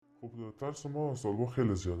خب ترس ما سالها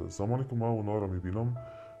خیلی زیاده. زمانی که ما اونا رو میبینم،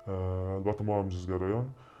 البته ما هم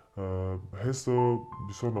جزگرایان، حس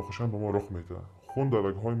بسیار ناخوشایند به ما رخ میده. خون در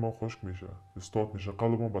رگهای ما خشک میشه، استاد میشه،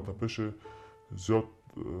 قلب ما به تپش زیاد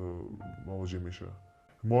مواجه میشه.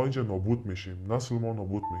 ما اینجا نابود میشیم، نسل ما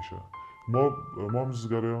نابود میشه. ما هم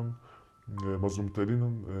جزگرایان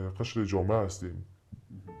مظلومترین قشر جامعه هستیم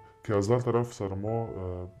که از هر طرف سر ما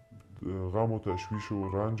غم و تشویش و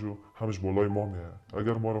رنج و همش بالای ما میه.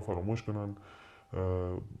 اگر ما رو فراموش کنن،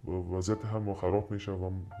 وضعیت هم ما خراب میشه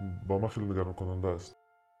و با ما خیلی نگران کننده است.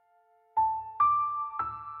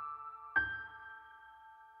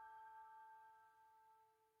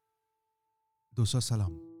 دوستا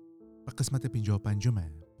سلام. به قسمت 55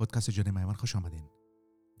 پادکست جان میوان خوش آمدین.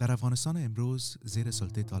 در افغانستان امروز زیر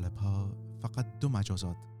سلطه طالب ها فقط دو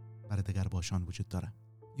مجازات برای دگرباشان وجود داره.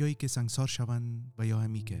 یا ای که سنگسار شوند و یا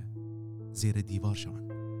همی که زیر دیوار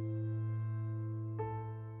شوند.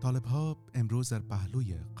 طالب ها امروز در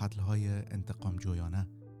پهلوی قتل های انتقام جویانه،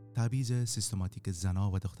 تبعیض سیستماتیک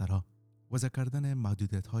زنها و دخترها، وضع کردن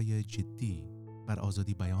محدودیت های جدی بر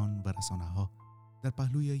آزادی بیان و رسانه ها، در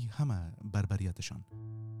پهلوی همه بربریتشان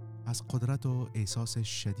از قدرت و احساس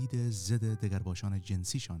شدید ضد دگرباشان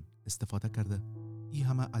جنسیشان استفاده کرده. این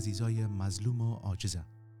همه عزیزای مظلوم و عاجزه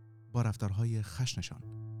با رفتارهای خشنشان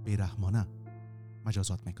بیرحمانه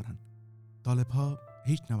مجازات میکنن. طالب ها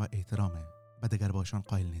هیچ نوع احترام به دگرباشان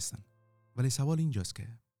قائل نیستن. ولی سوال اینجاست که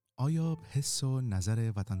آیا حس و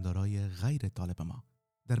نظر وطندارای غیر طالب ما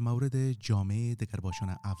در مورد جامعه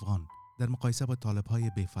دگرباشان افغان در مقایسه با طالب های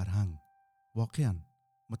بی‌فرهنگ واقعاً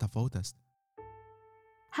متفاوت است؟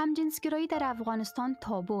 همجنسگرایی در افغانستان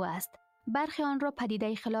تابو است. برخی آن را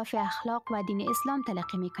پدیده خلاف اخلاق و دین اسلام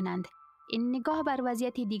تلقی می کنند. این نگاه بر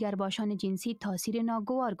وضعیت دیگرباشان جنسی تاثیر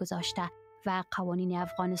ناگوار گذاشته و قوانین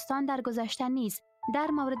افغانستان در گذشته نیز در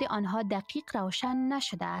مورد آنها دقیق روشن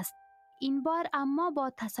نشده است. این بار اما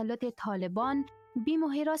با تسلط طالبان بیم و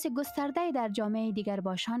هراس گسترده در جامعه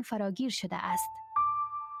دیگرباشان فراگیر شده است.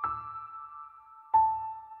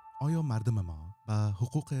 آیا مردم ما به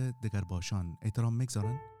حقوق دگرباشان احترام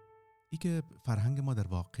میگذارند؟ ای که فرهنگ ما در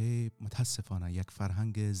واقع متاسفانه یک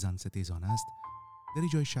فرهنگ زن ستیزانه است، در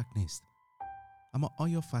جای شک نیست. اما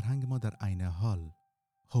آیا فرهنگ ما در عین حال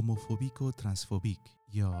هوموفوبیک و ترانسفوبیک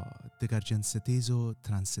یا دگرجنس ستیز و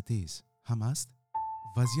ترانس ستیز هم است؟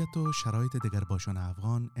 وضعیت و شرایط دگرباشان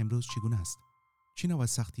افغان امروز چگونه است؟ چه نوع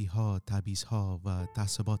سختی‌ها، تبعیض‌ها و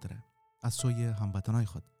تعصبات را از سوی هموطنان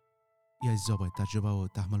خود یا اجزا باید تجربه و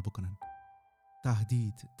تحمل بکنن؟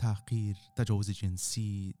 تهدید، تحقیر، تجاوز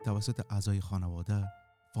جنسی توسط اعضای خانواده،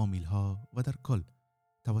 فامیل‌ها و در کل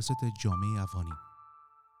توسط جامعه افغانی،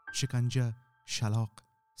 شکنجه، شلاق،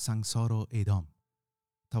 سنگسار و اعدام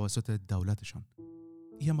توسط دولتشان.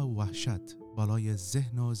 این همه وحشت بالای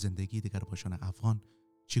ذهن و زندگی دگرباشان افغان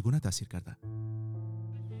چگونه تاثیر کرده؟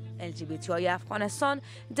 LGBT افغانستان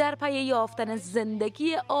در پی یافتن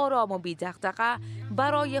زندگی آرام و بی دغدغه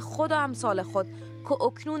برای خود و امثال خود که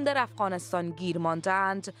اکنون در افغانستان گیر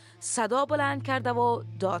ماندند صدا بلند کرده و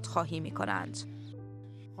دادخواهی می کنند.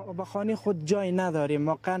 با خانه خود جای نداریم،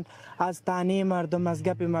 واقعا از طعنه مردم، از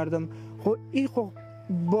گپ مردم. خب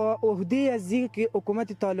با عهده از که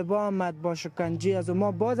حکومت طالبان آمد با شکنجه از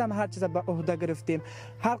ما بازم هر چیز به عهده گرفتیم،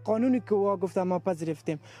 هر قانونی که وا گفتم ما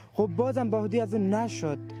پذیرفتیم. خب بازم با عهده از اون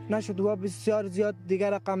نشد و بسیار زیاد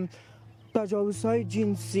دیگر رقم تجاوزهای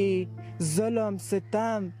جنسی، ظلم،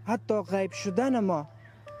 ستم، حتی غیب شدن ما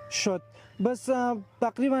شد. بس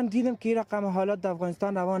تقریبا دیدم که این رقم حالات در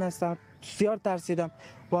افغانستان روان است. بسیار ترسیدم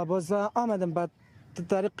و باز آمدم به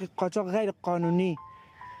طریق قاچاق غیر قانونی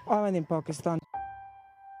آمدیم پاکستان.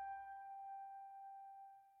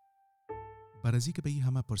 برای که به این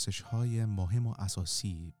همه پرسش‌های مهم و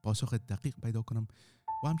اساسی پاسخ دقیق پیدا کنم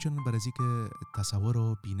و همچنان برای که تصور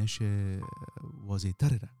و بینش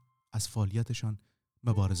واضح‌تری را از فعالیتشان،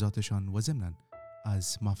 مبارزاتشان و ضمناً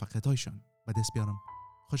از موفقیت‌هایشان به دست بیارم،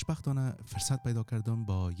 خوشبختانه فرصت پیدا کردم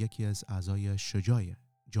با یکی از اعضای شجاع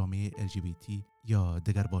جامعه LGBT یا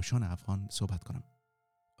دگرباشان افغان صحبت کنم.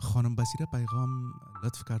 خانم بصیره پیغام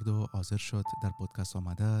لطف کرد و حاضر شد در پادکست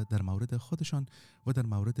آمده در مورد خودشان و در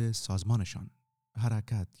مورد سازمانشان،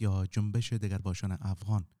 حرکت یا جنبش دگرباشان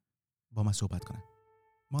افغان با ما صحبت کنه.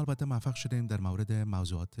 ما البته موفق شدیم در مورد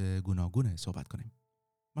موضوعات گوناگون صحبت کنیم.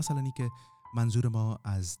 مثلا این که منظور ما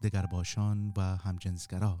از دگرباشان و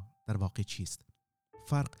همجنسگرا در واقع چیست؟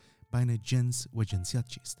 فرق بین جنس و جنسیت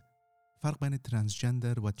چیست؟ فرق بین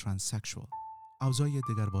ترانسجندر و ترانسکشوال، اوضاع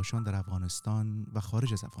دگرباشان در افغانستان و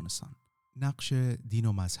خارج از افغانستان، نقش دین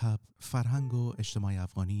و مذهب، فرهنگ و اجتماع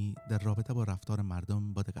افغانی در رابطه با رفتار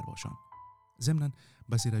مردم با دگرباشان، ضمناً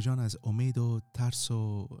بصیره جان از امید و ترس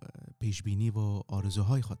و پیشبینی و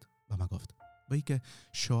آرزوهای خود به ما گفت و ای که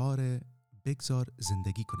شعار بگذار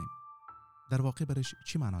زندگی کنیم در واقع برش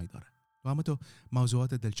چی معنایی داره و اما تو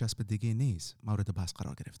موضوعات دلچسب دیگه نیست مورد بحث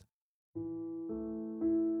قرار گرفت.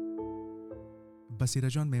 بصیره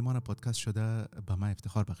جان میمان پادکست شده به من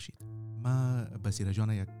افتخار بخشید. من بصیره جان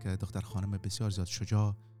یک دختر خانم بسیار زیاد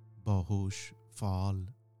شجاع، باهوش، فعال،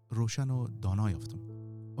 روشن و دانا یافتم.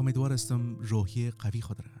 امیدوار هستم روحیه قوی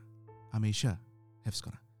خود را همیشه حفظ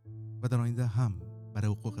کنه و در آینده هم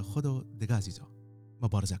برای حقوق خود و دیگه عزیزا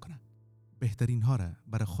مبارزه کنه. بهترین ها را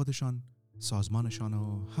برای خودشان، سازمانشان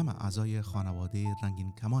و همه اعضای خانواده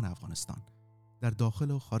رنگین کمان افغانستان در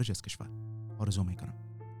داخل و خارج از کشور آرزو میکنم.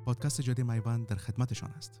 پادکست جدی میوان در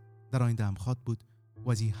خدمتشان است. در آینده هم خواد بود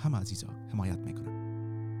و از همه عزیزا حمایت میکنم.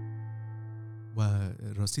 و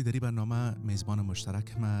راستی در این برنامه میزبان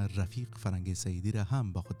مشترک ما رفیق فرنگی سیدی را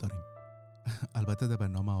هم با خود داریم. البته در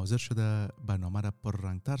برنامه حاضر شده برنامه را پر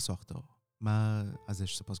رنگتر ساخته. من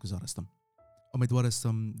ازش سپاسگزار هستم. امیدوار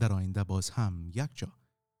هستم در آینده باز هم یک جا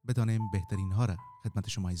بدانیم بهترین ها را خدمت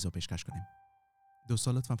شما عزیزا پیشکش کنیم.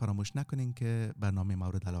 دوستان لطفا فراموش نکنین که برنامه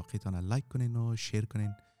مورد علاقتان لایک کنین و شیر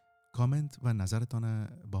کنین، کامنت و نظرتان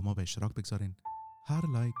با ما به اشتراک بگذارین. هر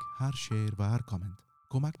لایک، هر شیر و هر کامنت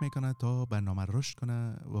کمک میکنه تا برنامه رشد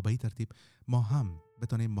کنه و به این ترتیب ما هم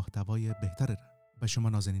بتونیم محتوای بهتر را به شما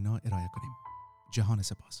نازنینا ارائه کنیم. جهان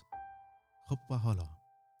سپاس. خب و حالا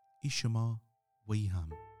ای شما و ای هم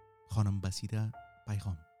خانم بصیره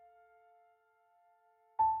پیغام.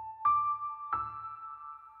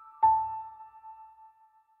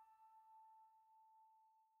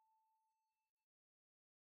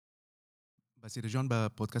 بصیره جان به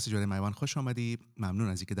پادکست جاری میوان خوش آمدی. ممنون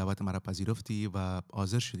از اینکه دعوت مرا پذیرفتی و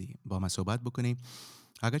حاضر شدی با ما صحبت بکنی.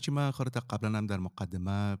 اگرچه ما خودت قبلا هم در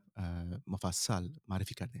مقدمه مفصل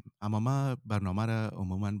معرفی کردیم، اما ما برنامه را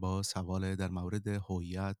عموما با سوال در مورد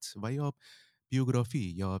هویت و یا بیوگرافی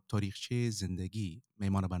یا تاریخچه زندگی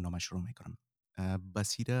میمان برنامه شروع میکنم.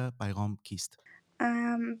 بصیره پیغام کیست؟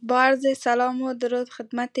 با عرض سلام و درود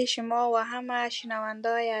خدمت شما و همه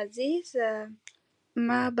شنونده‌های عزیز.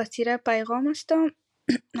 من بصیره پیغام هستم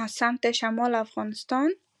از سمت شمال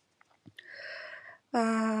افغانستان.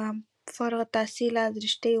 فارغ التحصیل از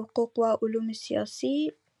رشته حقوق و علوم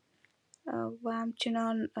سیاسی و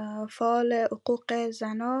همچنان فعال حقوق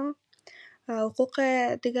زنا، حقوق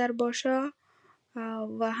دیگر باشا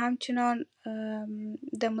و همچنان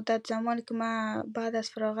در مدت زمانی که من بعد از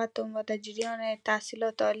فراغتم و در جریان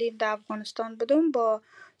تحصیلات عالی در افغانستان بودم با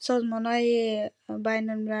سازمان‌های بین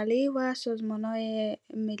المللی و سازمان‌های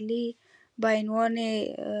ملی به عنوان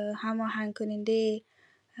هماهنگ کننده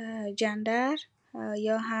جندر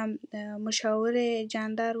یا هم مشاور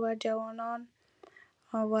جندر و جوانان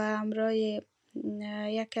و همراه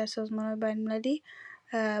یکی از سازمان‌های بین المللی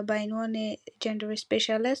به عنوان جندر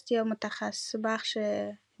اسپیشالیست یا متخصص بخش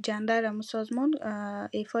جندر هم سازمان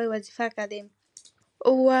ایفای وظیفه کردیم.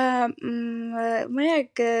 و من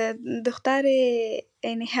یک دختر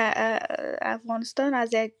یعنی افغانستان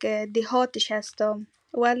از یک دهاتش هستم،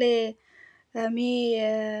 ولی می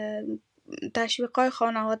تشویقای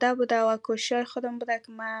خانواده بوده و کوششای خودم بوده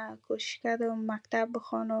که من کوشش کردم مکتب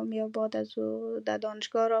بخوانم یا بعد از او در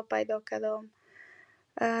دانشگاه را پیدا کردم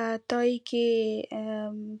تا ای که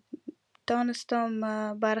دانستم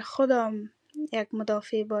بر خودم یک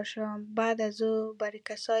مدافع باشم، بعد از او برای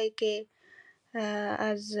کسایی که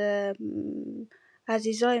از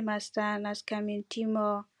عزیزای ما هستن، از کمیونیتی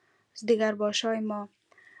ما، از دیگر باشای ما،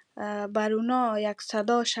 بر اونا یک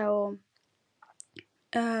صدا شوم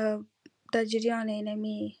در جریان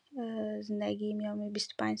اینمی زندگی میامی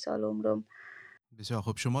 25 سال عمرم. بسیار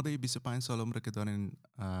خب. شما در 25 سال عمر که دارین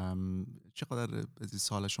چقدر از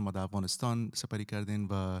سال شما در افغانستان سپری کردین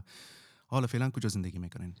و حالا فعلا کجا زندگی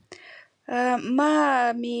میکنین؟ ما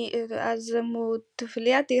از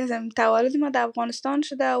طفولیت دیگه تولد ما در افغانستان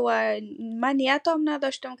شده و من نیت هم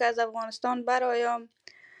نداشتم که از افغانستان برایم،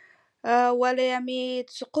 ولی همی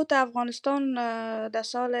سقوط افغانستان در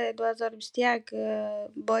سال 2021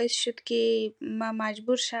 باعث شد که من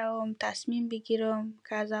مجبور شوم تصمیم بگیرم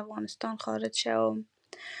که از افغانستان خارج شوم.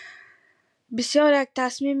 بسیار یک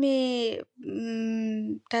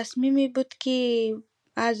تصمیمی بود که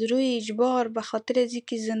از روی اجبار به خاطر از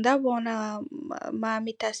اینکه زنده بانم من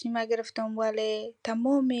همی تصمیم گرفتم، ولی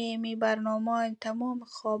تمام می برنامه‌ام، تمام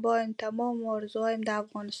خوابایم، تمام آرزوهایم در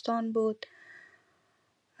افغانستان بود.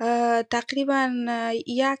 تقریبا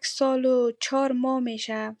 1 سال و 4 ماه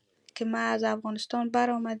میشه که ما از افغانستان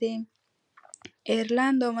برآمدیم،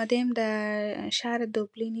 ایرلند آمدیم، در شهر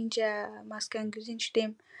دوبلین اینجا مسکن گزین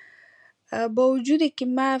شدیم. با وجودی که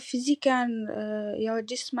من فیزیکاً یا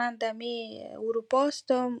جسماً دمی اروپا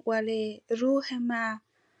هستم، ولی روح من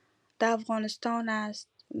در افغانستان است.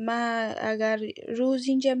 من اگر روز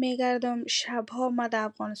اینجا میگردم، شبها من در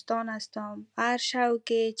افغانستان هستم. هر شب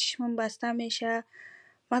که چشمم بسته میشه،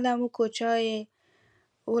 من در کوچه‌های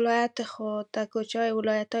ولایت خود، در کوچه‌های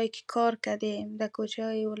ولایتایی که کار کردیم، در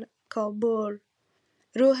کوچه‌های کابل،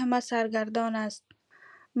 روح من سرگردان است.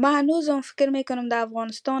 من هنوزم فکر میکنم در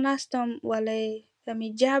افغانستان هستم، ولی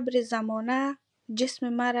همین جبر زمانه جسم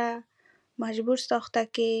مرا مجبور ساخته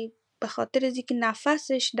که به خاطر از اینکه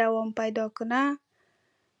نفسش دوام پیدا کنه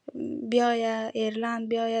بیایه ایرلند،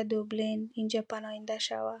 بیایه دوبلین اینجا پناهنده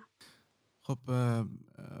شوه. خب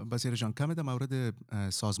بصیره جان، کمی در مورد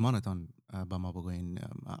سازمانتان به ما بگوین.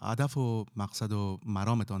 هدف و مقصد و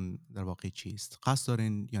مرامتان در واقع چیست؟ قصد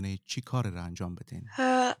دارین یعنی چی کار را انجام بدین؟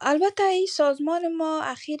 البته این سازمان ما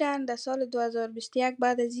اخیراً در سال 2021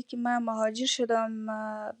 بعد از اینکه من مهاجر شدم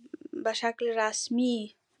به شکل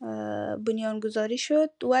رسمی بنیانگذاری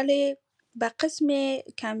شد، ولی به قسم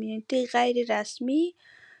کمیونیتی غیر رسمی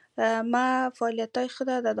من فعالیت‌های خود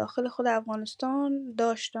در داخل خود افغانستان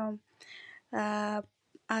داشتم.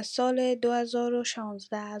 از سال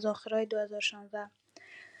 2016، از آخرای 2016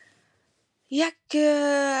 یک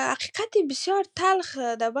حقیقت بسیار تلخ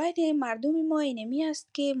در بین مردم ما اینمی است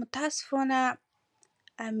که متاسفانه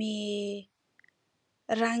امی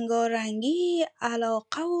رنگارنگی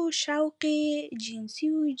علاقه و شوق جنسی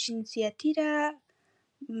و جنسیتی را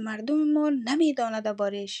مردم ما نمیدانه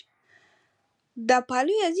دربارش. در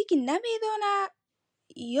پهلوی از اینکه نمیدانه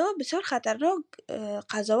یا بسیار خطرناک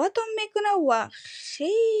قضاوت هم میکنه و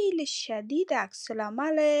خیلی شدید عکس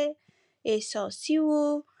العمل احساسی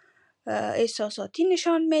و احساساتی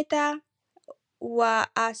نشان میده و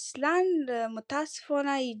اصلا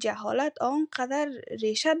متاسفانه این جهالت آنقدر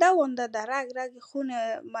ریشه دوانده در رگ رگ خون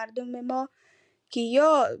مردم ما که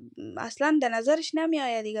یا اصلا در نظرش نمی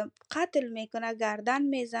آید دیگه، قتل میکنه، گردن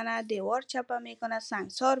میزنه، دیوار چپه میکنه،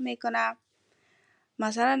 سنگسار میکنه.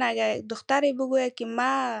 مثلا اگه دختری بگویه که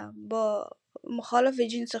من با مخالف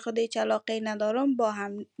جنس خود هیچ علاقه ندارم، با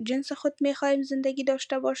هم جنس خود میخوایم زندگی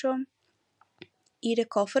داشته باشم، ایر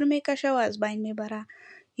کافر میکشه و از بین میبره.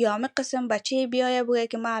 یا همه قسم بچه بیایه بگه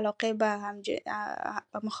که من علاقه به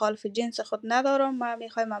مخالف جنس خود ندارم، من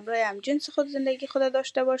میخوایم همراه هم جنس خود زندگی خود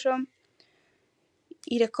داشته باشم،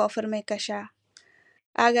 ایر کافر میکشه.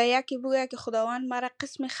 اگر یکی بگه که خداوند مرا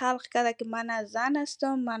قسم خلق کرده که من زن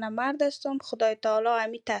هستم، من مرد هستم، خدای تعالی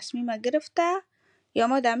همین تصمیم گرفته، یا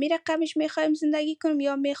ما در این رقمش میخوایم زندگی کنیم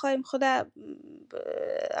یا میخوایم خود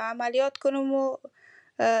عملیات کنیم و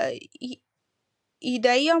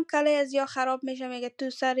ایده‌ای هم کلی از یا خراب میشه. میگه تو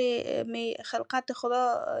سر خلقت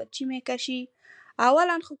خدا چی میکشی؟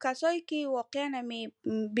 اولا خب کسایی که واقعا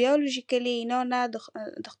بیولوژیکلی اینا نه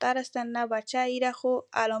دختر هستن نه بچه، ایره خو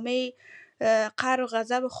علامه قهر و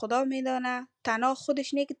غضب خدا میدانه. تنها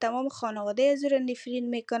خودش نه که تمام خانواده از رو نفرین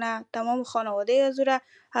میکنه، تمام خانواده از رو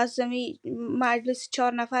از مجلس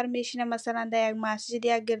 4 نفر میشینه، مثلا در یک مسجد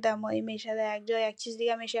یک گردهمایی میشه، در یک جای یک چیز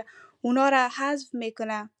دیگه میشه، اونا را حذف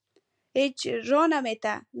میکنه، هیچ راه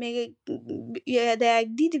نمیته. میگه در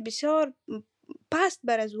یک دید بسیار پست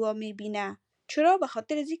بر از او میبینه. چرا؟ به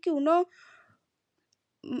خاطر از اینکه اونا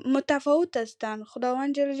متفاوت هستن.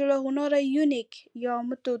 خداوند جل جلاله اونا را یونیک یا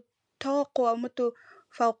متو تاق و متو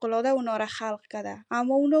فوق العاده اونا را خلق کرده،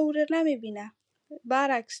 اما اونا او را نمیبینه.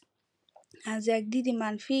 برعکس از یک دید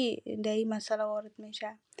منفی در این مسئله وارد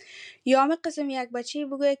میشه. یا همه قسم یک بچه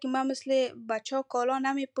بگوید که من مثل بچه ها کالا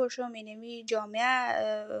نمی پوشم، اینمی جامعه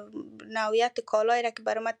نوعیت کالایی را که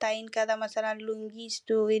برای من تعیین کرده مثلا لونگی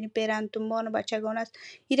است و این پیرنتنبان و بچگان است،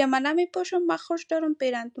 ایره من نمی پوشم. من خوش دارم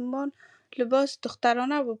پیرنتنبان لباس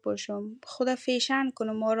دخترانه بپوشم، خود فیشن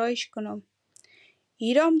کنم، آرایش کنم.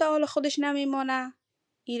 ایرام در حال خودش نمیمانه،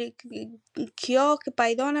 کیا که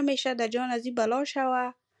پیدا نمیشه در جان از این بلا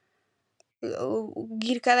شوه.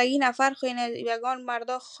 گیر کردگی نفر خو اینه یگان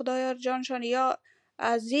مردا خدایا جانشان یا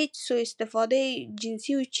از هیچ سوء استفاده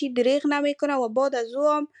جنسی و چی دریغ نمیکنه و بعد از او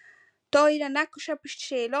هم تا ایره نکشه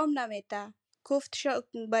پشتش اعلام نمیته. کفت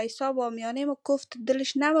به حساب آمیانه ما کفت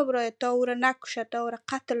دلش نمبراید تا او را نکشه، تا او را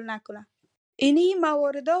قتل نکنه. اینی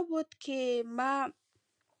مواردا بود که من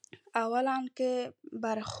اولا که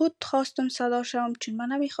بر خود خواستم صدا شوم، چون من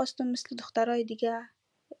نمیخواستم مثل دخترای دیگه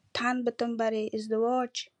تن بتم برای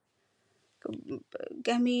ازدواج،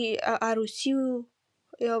 گمی عروسی و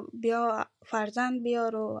یا بیا فرزند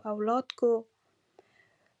بیار و اولاد کو.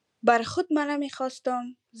 بر خود من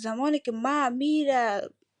نمیخواستم. زمانی که من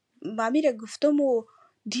میره گفتم و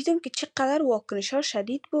دیدم که چقدر واکنش ها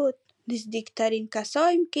شدید بود. نزدیکترین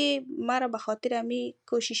کساییم که مرا به خاطر امی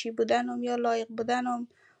کوششی بودنم یا لایق بودنم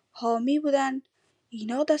حامی بودن،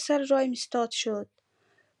 اینا در سر راه ایستاد شد.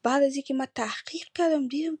 بعد از اینکه من تحقیق کردم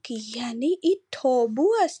دیدم که یعنی این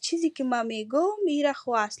تابو است، چیزی که من میگم میره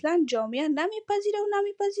خو اصلا جامعه نمیپذیره و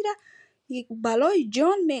نمیپذیره، یک بلای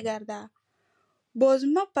جان میگرده. باز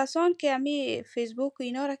من پسان که همی فیسبوک و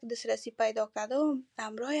اینا را که دسترسی پیدا کردم،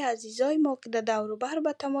 همراه عزیزای ما که در دور و بر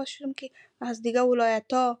به تماس شدم که از دیگه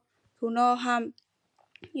ولایت ها که اونا هم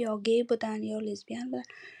یا گی بودن یا لزبیان بودن،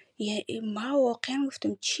 ما واقعا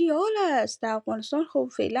گفتم چی حال است در افغانستان؟ خب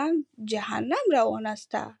فعلا جهنم روان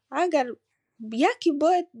است. اگر یکی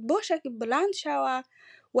باید باشه که بلند شوه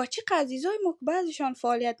و چه عزیزای ما که بعضیشان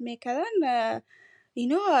فعالیت میکردن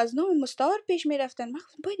اینا از نام مستعار پیش میرفتن، من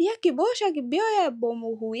گفتم باید یکی باشه که بیایه با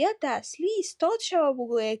هویت اصلی استاد شوه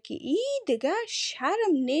بگویه که این دیگه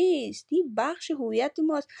شرم نیست، این بخش هویت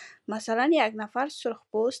ماست. مثلا یک نفر سرخ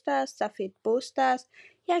پوست است، سفید پوست است،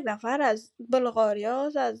 یک نفر از بلغاریا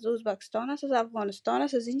است، از ازبکستان است، از افغانستان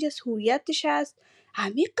است، از اینجاست، هویتش است.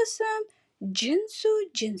 همین قسم جنس و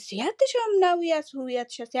جنسیتش هم نوعی از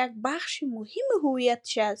هویتش است، یک بخش مهم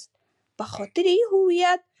هویتش است. به خاطر این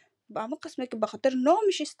هویت با همون قسمی که به خاطر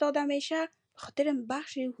نامش استاده میشه، به خاطر این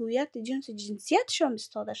بخش هویت جنس جنسیتش هم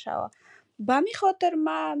استاده شوه. به همین خاطر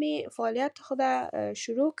من می فعالیت خود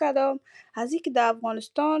شروع کردم. از اینکه در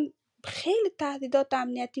افغانستان خیلی تهدیدات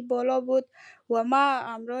امنیتی بالا بود و ما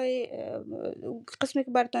همراه قسمی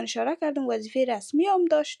که براتون اشاره کردم وظیفه رسمی هم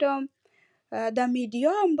داشتم، در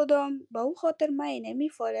میدیا هم بودم. به او خاطر من اینمی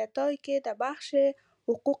فعالیت هایی که در بخش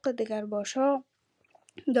حقوق دیگر باشا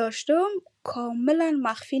داشتم کاملا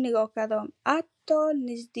مخفی نگاه کردم. حتی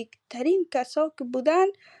نزدیکترین کسا که بودن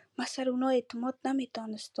من سر اونا اعتماد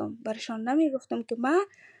نمیتانستم، برشان نمیگفتم که من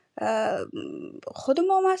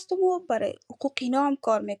خودم هم هستم و برای حقوق اینا هم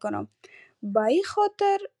کار میکنم. با این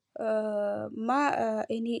خاطر ما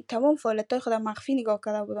اینی تمام فعالیت‌های خودم مخفی نگاه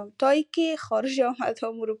کرده بودم تا اینکه خارج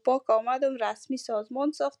آمدم، اروپا آمدم، رسمی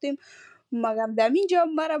سازمان ساختیم. مگم دمینجا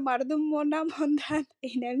مرا مردم ما نماندن،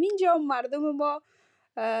 اینجا مردم ما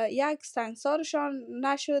یک سنگسارشان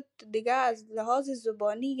نشد دیگه، از لحاظ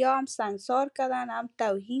زبانی یا هم سنگسار کردن، هم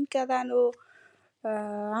توهین کردن و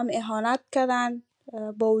هم اهانت کردن.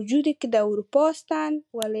 با وجودی که در اروپا هستن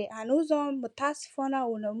ولی هنوز هم متاسفانه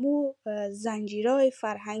اونمو زنجیرهای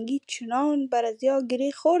فرهنگی چنان بر از یا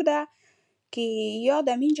گری خورده که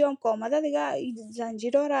یادم اینجا هم که آمده دیگه این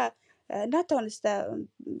زنجیرها را نتانسته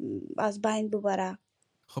از بین ببره.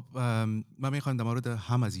 خب من میخوایم در مورد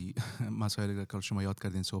هم از این مسائلی که شما یاد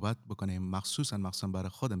کردین صحبت بکنیم. مخصوصا برای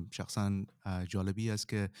خودم شخصا جالبی است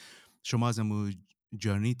که شما از امو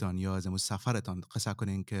جرنیتان یا از امو سفرتان قصه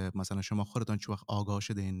کنین که مثلا شما خودتان چه وقت آگاه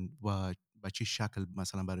شدین و به چه شکل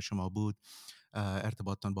مثلا برای شما بود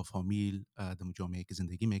ارتباطتان با فامیل در جامعه که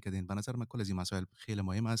زندگی میکردین. به نظر من کل از این مسائل خیلی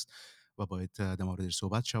مهم است و باید در موردش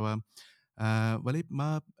صحبت شوم. ولی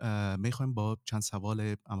ما میخوایم با چند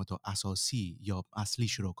سوال اما تو اساسی یا اصلی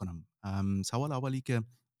شروع کنم. سوال اولی که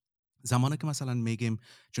زمانی که مثلا میگیم،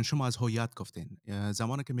 چون شما از هویت گفتین،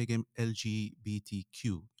 زمانی که میگیم LGBTQ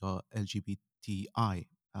یا LGBTI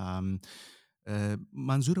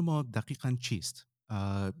منظور ما دقیقاً چیست؟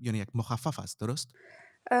 یعنی یک مخفف است، درست؟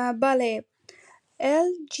 بله،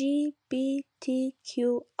 LGBTQI+.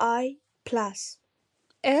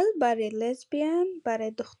 L برای لزبیان،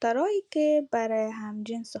 برای دخترایی که برای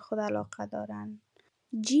همجنس خود علاقه دارن.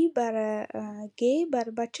 G برای گی،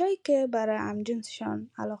 برای بچه‌ای که برای همجنسشان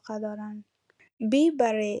علاقه دارن. B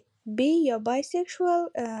برای بی یا بایسکشوال،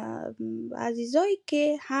 عزیزایی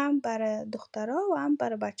که هم برای دخترها و هم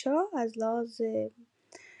برای بچه‌ها از لحاظ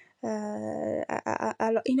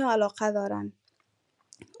اینا علاقه دارن.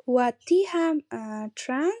 و تی هم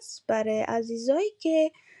ترانس برای عزیزایی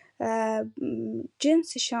که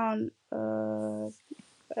جنسشان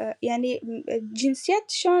یعنی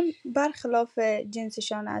جنسیتشان برخلاف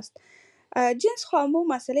جنسشان است. جنس خامو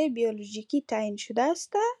مسئله بیولوژیکی تعیین شده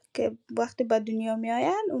است که وقتی به دنیا می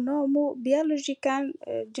آین اونا مو بیولوژیکن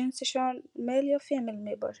جنسشان میل یا فیمیل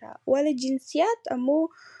می باشه، ولی جنسیت امو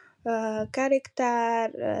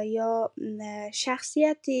کاراکتر یا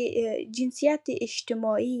شخصیت جنسیت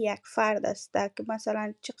اجتماعی یک فرد است که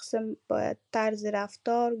مثلا چه قسم باید طرز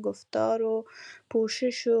رفتار، گفتار و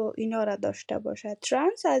پوشش و اینا را داشته باشه.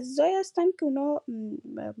 ترانس عزیزایی هستن که اونا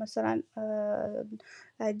مثلا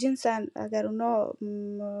جنسن اگر اونا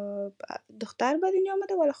دختر به دنیا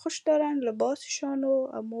آمده ولی خوش دارن لباسشان و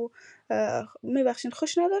امو میبخشین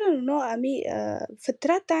خوش ندارن، اونا امی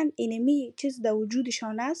فطرتن اینمی چیز در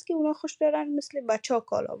وجودشان است که اونا خوش دارن مثل بچه ها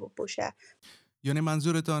کالا بپوشه. یعنی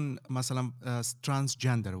منظورتان مثلا ترانس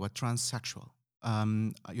جندر و ترانس سکشوال،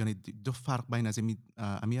 یعنی دو فرق بین از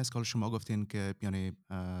امی است که شما گفتین که یعنی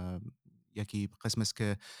یکی قسم است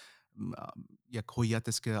که یک هویت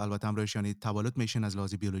است که البته همراهش یعنی تولد میشین از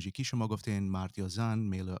لحاظ بیولوژیکی، شما گفتین مرد یا زن،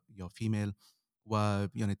 میل یا فیمیل، و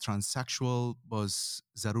یعنی ترانسکشوال باز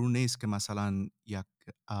ضرور نیست که مثلا یک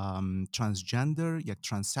ترانسجندر یک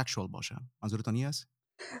ترانسکشوال باشه. منظورتون این است؟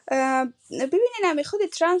 ببینین همی خود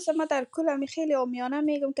ترانس ما در کل همی خیلی عامیانه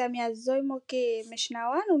میگم که همی عزیزای ما که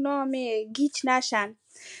میشنون اونا همی گیج نشن.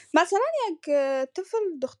 مثلا یک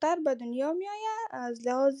طفل دختر به دنیا می آید، از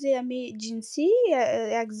لحاظ همی جنسی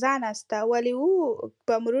یک زن است، ولی او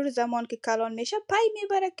به مرور زمان که کلان میشه پی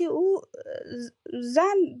میبره که او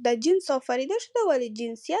زن در جنس آفریده شده، ولی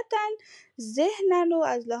جنسیتن ذهنن و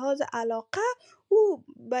از لحاظ علاقه او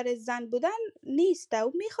برای زن بودن نیست.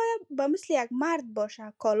 او میخواد به مثل یک مرد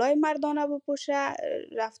باشه، کالای مردانه بپوشه،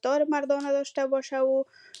 رفتار مردانه داشته باشه و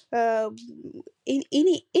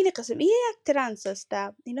این قسم این یک ترنس است.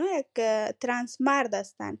 اینا یک ترنس مرد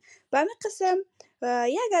هستند. به همین قسم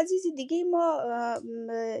یک عزیز دیگه ما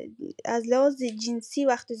از لحاظ جنسی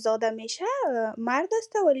وقتی زاده میشه مرد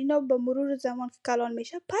است، ولی اینا به مرور زمان که کلان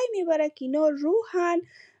میشه پی میبره که اینا روحن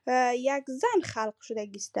یک زن خلق شده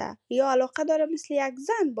گیسته یا علاقه داره مثل یک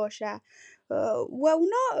زن باشه و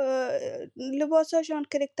اونا لباساشون،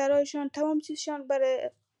 کرکترهایشان، تمام چیزشان برای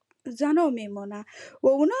زنا میمونه و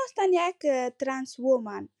اونا هستن یک ترانس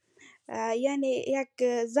وومن، یعنی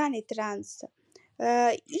یک زن ترانس.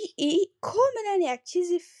 ای کاملا یک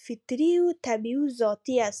چیز فطری و طبیعی و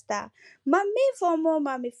ذاتی است. من میفهمم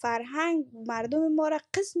همی فرهنگ مردم ما را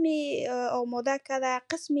قسمی آماده کرده،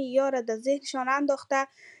 قسمی یاره در ذهنشان انداخته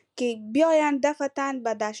که بیاین دفتن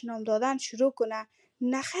به دشنام دادن شروع کنه.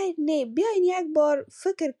 نه خیر، نه، بیاین یک بار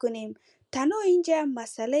فکر کنیم تنها اینجا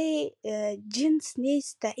مسئله جنس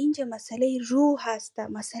نیست، اینجا مسئله روح است،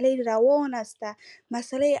 مسئله روان است،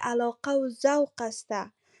 مسئله علاقه و ذوق است،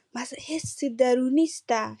 حس درونی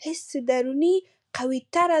است. حس درونی قوی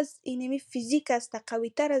تر از اینمی فیزیک است، قوی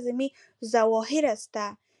تر از اینمی ظواهر است.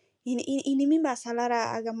 اینمی مسئله را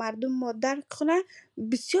اگر مردم ما درک کنه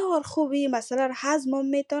بسیار خوبی مسئله را هضم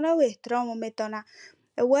میتونه و احترام میتونه.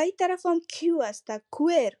 و این طرف هم کیو است،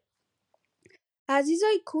 کویر.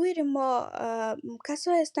 عزیزای کویر ما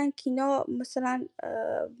کسایی هستن که اینا مثلا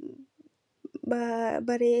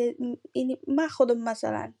برای من خودم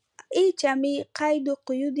مثلا هیچ همی قید و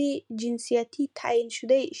قیود جنسیتی تعیین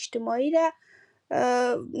شده اجتماعی را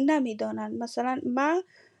نمیدانن. مثلا من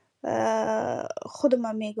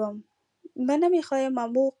خودم میگم من نمیخوایم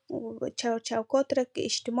امو چوکات را که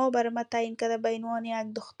اجتماع برای من تعیین کرده به عنوان یک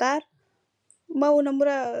دختر، ما اونم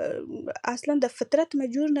را اصلا در فطرت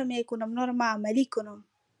مجور نمیکنم اونا را من عملی کنم،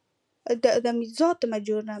 در ذات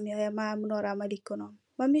مجور نمیایم من اونا را عملی کنم.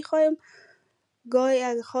 من میخوایم گاهی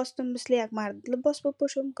اگه خواستم مثل یک مرد لباس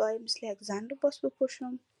بپوشم، گاهی مثل یک زن لباس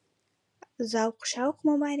بپوشم. ذوق شوق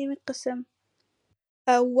ما این قسم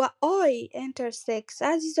و آی انترسکس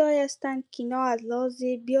عزیزای هستند که اینا از لحاظ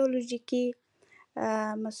بیولوژیکی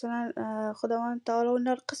مثلا خداوند تعالی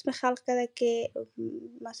اونا رو قسم خلق کرده که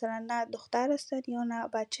مثلا نه دختر هستند یا نه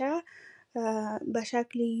بچه، به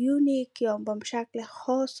شکل یونیک یا به شکل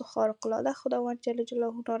خاص و خارق العاده خداوند جل جلاله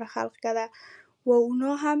اونا رو خلق کرده و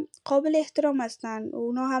اونا هم قابل احترام هستن.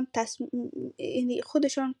 اونا هم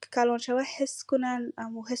خودشان که کلان شوه حس کنن،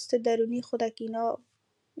 اما حس درونی خود که اینا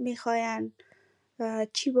میخواین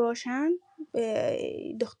چی باشن،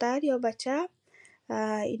 دختر یا بچه،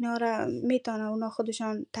 اینا را میتونن اونا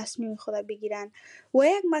خودشان تصمیم خود بگیرن. و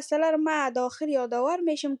یک مسئله رو من داخل یادآور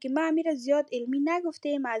میشم که ما میره زیاد علمی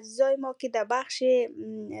نگفتیم. عزیزای ما که در بخش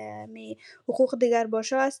حقوق دیگر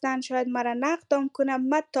باشه هستن شاید مرا نقدم کنم.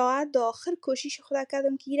 من تا آخر کوشش خود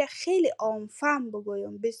کردم که ایره خیلی عام‌فهم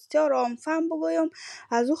بگویم، بسیار عام‌فهم بگویم.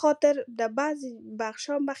 از او خاطر در بعضی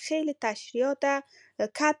بخشا من خیلی تشریحات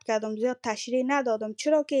کات کردم، زیاد تشریح ندادم،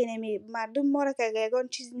 چرا که اینمی مردم ما را که اگر یگان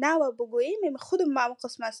چیز نو بگوییم خودم من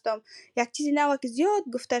قسم هستم یک چیزی نو که زیاد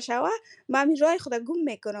گفته شوه من می رای خود گم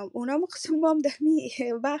میکنم. اونا قسم ما هم در می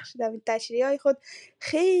بخش در می تشریح های خود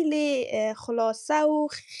خیلی خلاصه و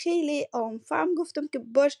خیلی عام‌فهم گفتم که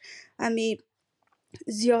باش امی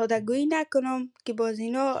زیاده گویی نکنم که باز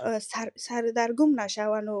اینا سر در گم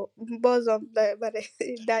نشون و بازم برای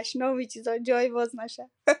دشنامی چیزا جای باز نشه.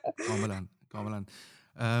 کاملا.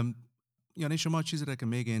 یعنی شما چیزی را که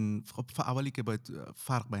میگین، خب اولی که باید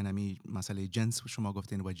فرق بین امی مسئله جنس شما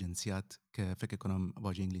گفتین و جنسیت که فکر کنم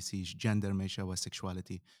واژه انگلیسیش جندر میشه و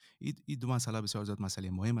سکشوالتی، این دو مسئله بسیار زیاد مسئله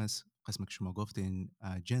مهم است. قسمی که شما گفتین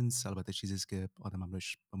جنس البته چیزی است که آدم امروز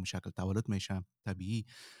به مشکل تولد میشه طبیعی،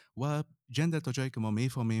 و جندر تا جایی که ما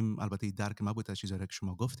میفهمیم البته درک ما بود از چیزایی که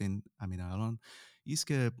شما گفتین امین الان است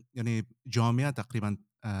که یعنی جامعه تقریبا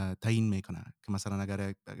تعیین میکنه که مثلا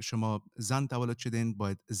اگر شما زن تولد شدین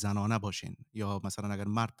باید زنانه باشین، یا مثلا اگر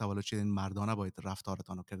مرد تولد شدین مردانه باید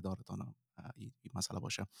رفتارتان و کردارتان این مسئله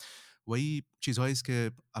باشه. و این چیزهایی است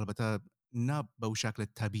که البته نه به او شکل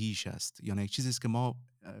طبیعیش است، یعنی یک چیزی است که ما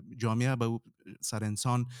جامعه به او سر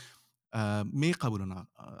انسان می قبولونه.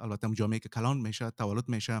 البته جامعه که کلان میشه، تولد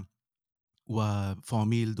میشه و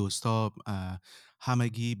فامیل، دوستا،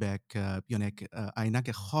 همگی به یعنی یک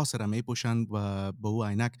عینک خاص را میپوشند و با او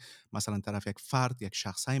عینک مثلا طرف یک فرد، یک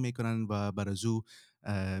شخصی میکنن و بر از او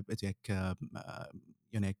یک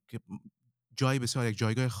یعنی یک جای بسیار، یک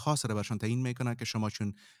جایگاه خاص را برشان تعیین میکنه که شما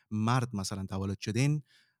چون مرد مثلا تولد شدین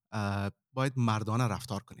باید مردانه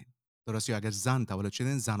رفتار کنین، درست؟ یا اگر زن تولد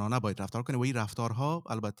شدین زنانه باید رفتار کنین. و این رفتارها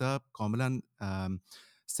البته کاملا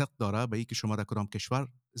صدق داره به این که شما در کدام کشور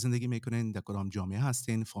زندگی میکنین، در کدام جامعه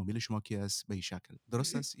هستین، فامیل شما کی است، به این شکل.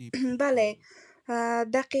 درست است؟ بله،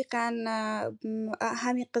 دقیقا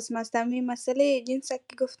همین قسم است. همین مسئله جنس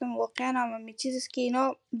که گفتم واقعا همین چیزی که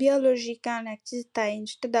اینا بیولوژیکن، یک چیز تعیین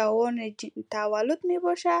شده در آن تولد می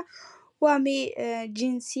باشه. و همین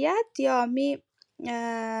جنسیت یا همین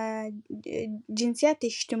جنسیت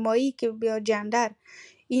اجتماعی که یا جندر،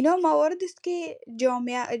 اینا مواردی است که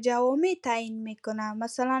جوامع تعیین میکنه.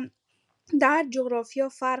 مثلا در جغرافیا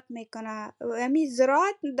فرق میکنه. همین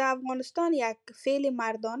زراعت در افغانستان یک فعل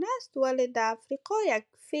مردانه است، ولی در افریقا یک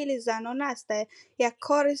فعل زنانه است، یک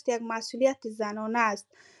کار است، یک مسئولیت زنانه است.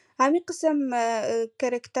 همین قسم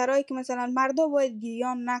کرکترهایی که مثلا مردا باید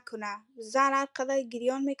گریان نکنه، زن هر قدر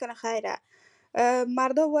گریان میکنه خیره.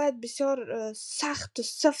 مردا باید بسیار سخت و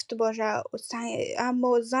سفت باشه،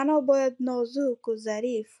 اما زنها باید نازک و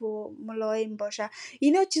ظریف و ملایم باشه.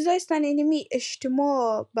 اینا چیزایی هستن اینمی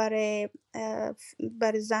اجتماع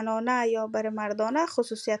برای زنانه یا برای مردانه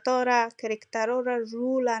خصوصیت ها را، کرکتر ها را،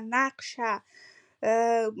 رول، نقش،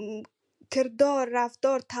 کردار،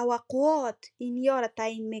 رفتار، توقعات اینیا را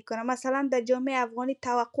تعیین میکنه. مثلا در جامعه افغانی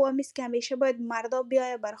توقع همیست که همیشه باید مردا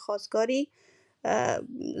بیایه بر خواستگاری،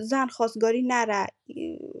 زن خواستگاری نره.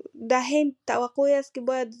 در هند توقعی است که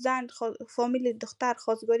باید زن فامیل دختر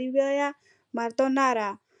خواستگاری بیایه، مردا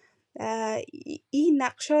نره. این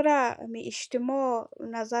نقشه را اجتماع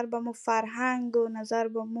نظر به مو فرهنگ و نظر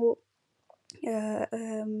به مو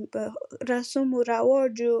رسوم و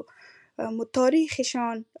رواج و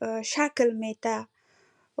تاریخشان شکل میده.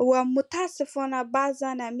 و متاسفانه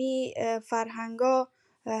بعضا همی فرهنگا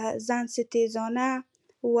زن ستیزانه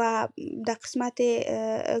و در قسمت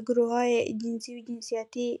گروه های جنسی و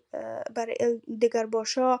جنسیتی برای دیگر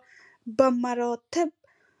باشا به مراتب،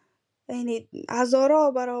 یعنی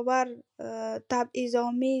هزارها برابر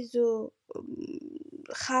تبعیض‌آمیز و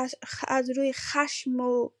از روی خشم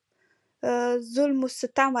و ظلم و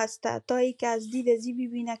ستم است، تا ای که از دید ازی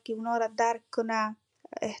ببینه که اونا را درک کنه،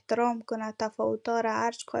 احترام کنه، تفاوت‌ها را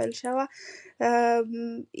ارج قائل شوه.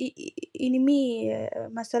 اینمی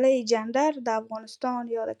مسئله جندر در افغانستان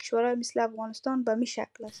یا در کشورهای مثل افغانستان به می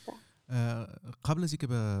شکل است. قبل از اینکه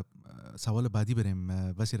به سوال بعدی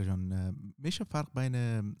بریم بصیره جان، میشه فرق بین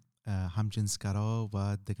همجنسگرا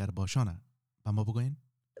و دگرباشانه با ما بگوین؟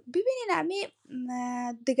 ببینین همی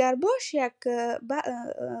دگرباش یک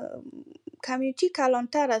کمیونیتی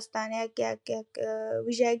کلانتر هستن، یک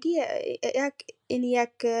ویژگی، یک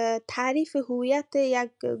تعریف هویت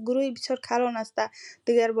یک گروه بسیار کلان است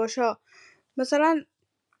دگرباشا. مثلا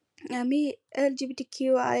همی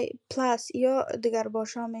LGBTQI+ یا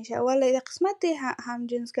دگرباشا میشه. ولی قسمت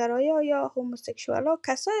همجنسگرایی یا هوموسکسوال ها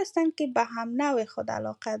کسایی هستن که به هم نوع خود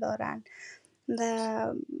علاقه دارن.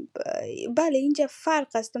 بله اینجا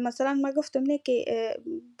فرق است. مثلا من گفتم نه که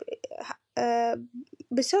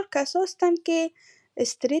بسیار کسا هستن که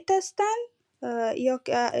استریت هستن، یا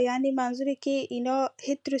یعنی منظوری که اینا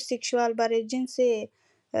هتروسکسوال برای جنس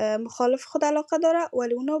مخالف خود علاقه داره،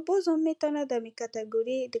 ولی اونا باز هم میتونه در می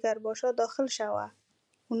کاتگوری دیگر باشا داخل شوه.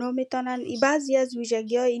 اونا میتونن بعضی از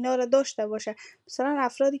ویژگی های اینا را داشته باشه. مثلا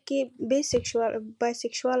افرادی که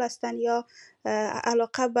بایسکشوال هستن یا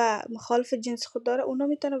علاقه به مخالف جنس خود داره، اونا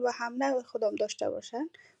میتونه به هم نوع خودم داشته باشن.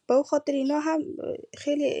 به او خاطر اینا هم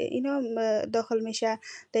خیلی اینا هم داخل میشه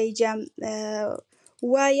در این جمع.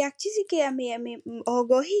 و یک چیزی که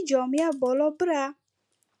آگاهی جامعه بالا بره،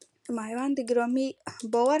 مایوند گرامی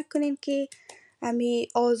باور کنین که امی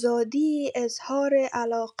آزادی اظهار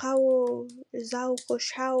علاقه و ذوق و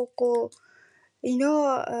شوق و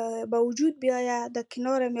اینا به وجود بیاید، در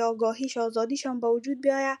کنار می آگاهیش آزادیشان به وجود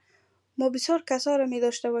بیاید، ما بسیار کسا را می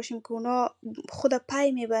داشته باشیم که اونا خود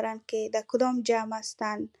پی می برن که در کدام جمع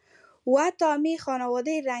هستن. و حتی امی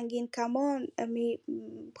خانواده رنگین کمان،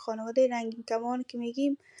 خانواده رنگین کمان که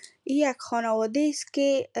میگیم، این یک خانواده است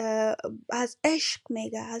که از عشق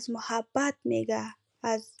میگه، از محبت میگه،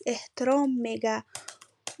 از احترام میگه.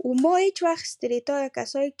 و ما هیچ وقت استریتا یا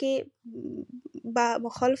کسایی که با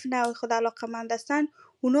مخالف نوع خود علاقمند هستن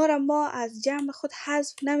اونا را ما از جمع خود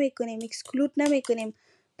حذف نمی کنیم، اکسکلود نمی کنیم،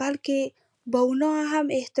 بلکه با اونا هم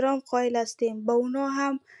احترام قائل هستیم، با اونا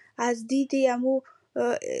هم از دید امو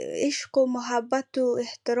عشق و محبت و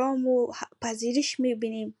احترام و پذیرش می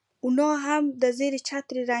بینیم. اونا هم در زیر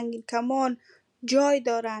چتر رنگین کمان جای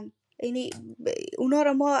دارن، یعنی اونا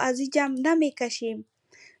را ما از این جمع نمی کشیم.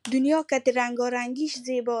 دنیا که رنگارنگیش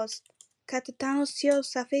زیباست، که تنها سیاه و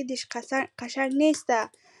سفیدش قشنگ نیسته.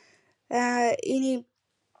 یعنی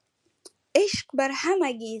عشق بر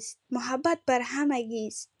همگی است، محبت بر همگی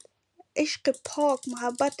است، عشق پاک،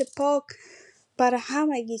 محبت پاک بر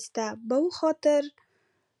همگی است. به او خاطر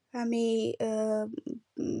همی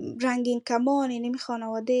رنگین کمان، یعنی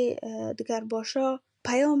خانواده دیگر باشا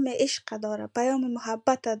پیام عشق داره، پیام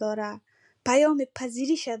محبت داره، پیام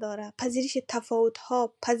پذیرش داره، پذیرش تفاوت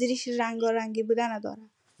ها، پذیرش رنگارنگی بودن داره.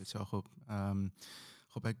 بسیار خوب.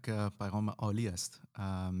 خب یک پیغام عالی است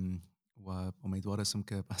و امیدوار هستم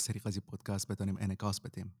که از طریق از این پادکست بتونیم انعکاس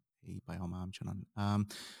بدیم این پیام همچنان.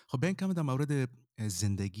 خب بیاین کم در مورد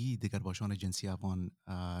زندگی دیگر باشان جنسی افغان،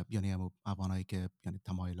 یعنی افغانایی که یعنی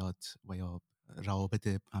تمایلات و یا روابط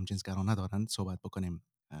همجنسگرانه ندارند صحبت بکنیم.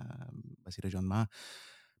 بصیره جان، ما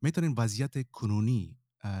میتونیم وضعیت کنونی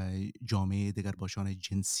جامعه دیگر باشان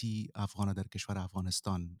جنسی افغان در کشور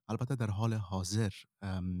افغانستان، البته در حال حاضر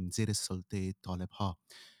زیر سلطه طالب ها،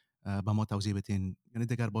 با ما توضیح بدین؟ یعنی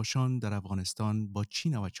دیگر باشان در افغانستان با چی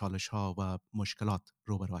نوع چالش ها و مشکلات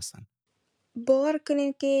روبرو هستند؟ باور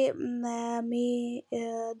کنین که می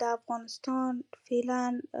در افغانستان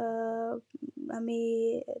فعلا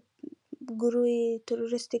می گروه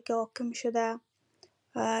تروریستی که حاکم شده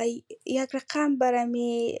یک رقم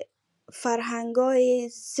برای فرهنگای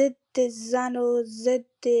ضد زن و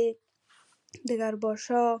ضد دیگر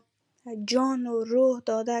باشا جان و روح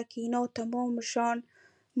داده که اینا تمامشان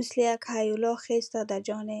مثل یک هیولا خیسته در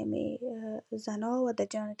جان زنا و در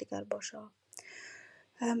جان دیگر باشا.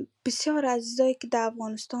 بسیار عزیزایی که در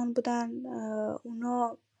افغانستان بودن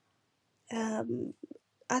اونا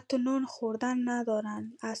حتی نان خوردن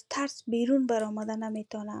ندارن، از ترس بیرون برآمدن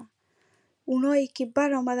نمیتونن. اونایی که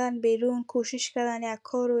برآمدن بیرون کوشش کردن یک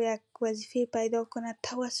کار و یک وظیفه پیدا کنن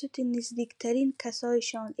توسط نزدیکترین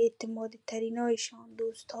کسایشان، اعتمادی ترینایشان،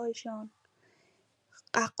 دوستایشان،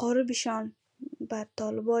 اقاربشان بر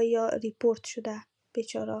طالبا یا ریپورت شده.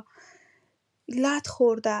 بیچاره لت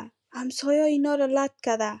خورده، همسایه اینا رو لت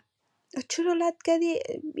کرده. چرا لت کردی؟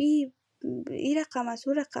 ای رقم است،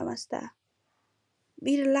 او رقم است،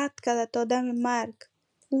 بیر لت کرده تا دم مرگ.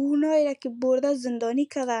 اونایی را که برده زندانی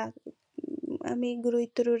کرده امی گروه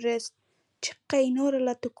تروریست، چقدر اینا رو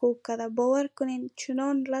لت و کوب کرده. باور کنین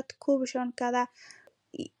چنان لت کوبشان کرده.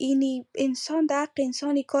 اینی انسان در حق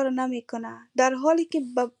انسانی کار نمیکنه، در حالی که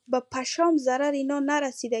به پشام ضرر اینا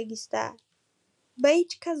نرسیدگیسته، به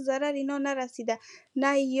هیچ کس ضرر اینا نرسیده.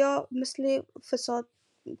 نه یا مثل فساد،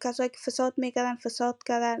 کسایی که فساد میکردن فساد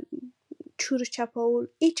کردن، چور چپاول،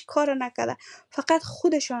 هیچ کار نکرده. فقط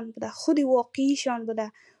خودشان بوده، خود واقعیشان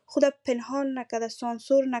بوده، خود پنهان نکرده،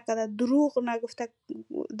 سانسور نکرده، دروغ نگفته،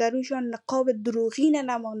 در رویشان نقاب دروغین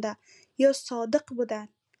نمانده، یا صادق بودن،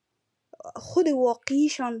 خود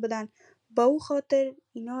واقعیشان بودن. با او خاطر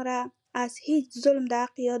اینا را از هیچ ظلم در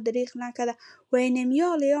حق یا دریغ نکرده. و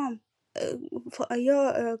اینمیال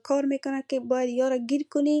یا کار میکنه که باید یا را گیر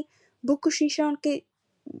کنی بکشیشان که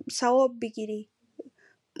ثواب بگیری.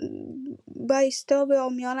 بایستا به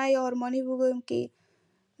آمیانه یا آرمانی بگویم که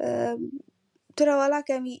تو را والا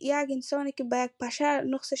که یک انسانی که به یک پشه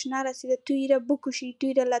نقصش نرسیده تو ایره بکشی، تو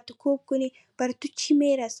ایره لطکوب کنی، برای تو چی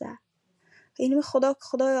میرسه؟ اینمی خدا که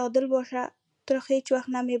خدای عادل باشه تو را هیچ وقت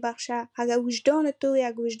نمیبخشه. اگر وجدان تو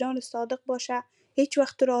یک وجدان صادق باشه هیچ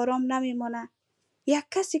وقت تو را آرام نمیمانه. یک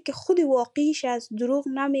کسی که خود واقعیش از دروغ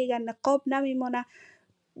نمیگه، نقاب نمیمانه،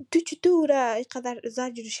 تو چطور اینقدر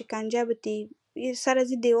زجر و شکنجه بدی، سر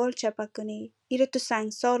از دیوال چپه کنی، ایره تو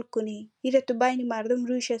سنگسار کنی، ایره تو بین مردم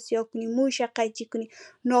رویش سیاه کنی، مویش قیچی کنی،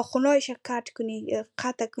 ناخونایش کٹ کنی،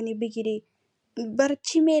 قطع کنی بگیری، برای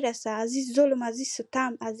چی میرسه؟ از این ظلم، از این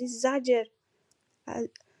ستم، از این زجر.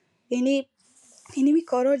 یعنی اینمی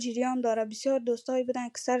کارا جریان داره. بسیار دوستایی بودن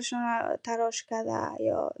که سرشون تراش کرده.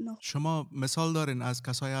 یا شما مثال دارین از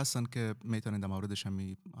کسایی هستن که میتونین در موردش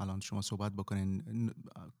هم الان شما صحبت بکنین؟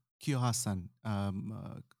 کیا هستن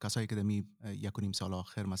کسایی که دمی 1.5 سال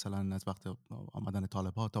آخر مثلا از وقت آمدن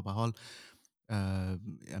طالب ها تا به حال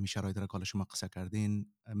همین شرایط را که شما قصه کردین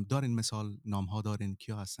دارین مثال، نام ها دارین؟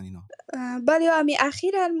 کیا هستن اینا؟ بله، همین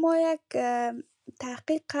اخیراً ما یک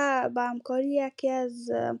تحقیق با همکاری یکی از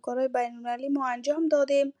همکارای بین المللی ما انجام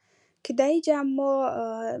دادیم که در این جمع ما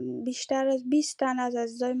بیشتر از 20 تن از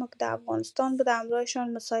عزیزای ما که در افغانستان بودن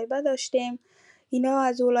همراهشان مصاحبه داشتیم. اینا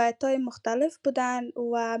از ولایت‌های مختلف بودن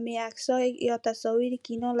و می عکسای یا تصاویری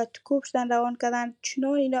که اینا لطکوب شدن روان کردن،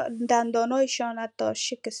 چنان اینا دندانایشان حتی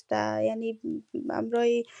شکسته، یعنی همراه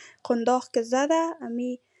قنداق که زده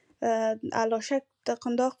امی علاشک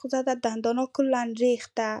قنداق زده دندانا کلن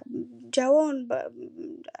ریخته. جوان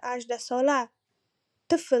 18 ساله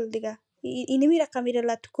طفل دیگه اینمی رقم میره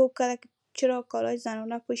لطکوب کرده که چرا کالای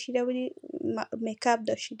زنانه پوشیده بودی، میکاپ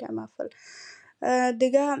داشتی در محفل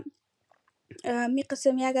دیگه. می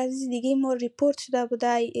قسم یک عزیز دیگه ما ریپورت شده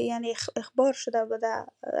بوده، یعنی اخبار شده بوده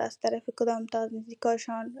از طرف کدام تا از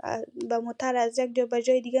نزدیکاشان به موتر از یک جا به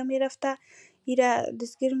جای دیگه میرفته، ایره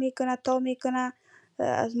دستگیر میکنه تا میکنه،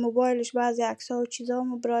 از موبایلش بعضی عکس‌ها و چیزا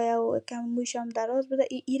برایه و کم مویش هم دراز بوده.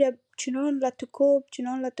 ایره چنان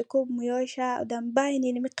لطکوب مویایش دم بین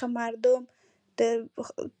اینمی مردم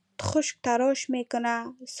خشک تراش میکنه،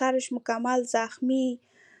 سرش مکمل زخمی،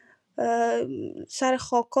 سر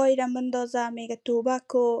خاکایی را مندازه، میگه توبه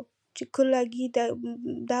کو، کلگی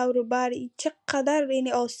دور بر چقدر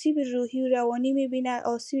این آسیب روحی و روانی میبینه،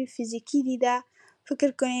 آسیب فیزیکی دیده.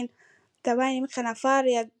 فکر کنین در بین این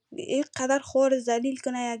نفر اینقدر خوار ذلیل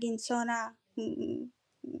کنه یک انسانه،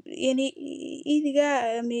 یعنی این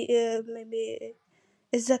دیگه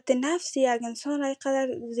عزت نفس یک انسان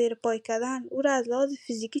اینقدر زیر پای کردن، او را از لحاظ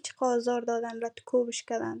فیزیکی چقدر آزار دادن، لطکوبش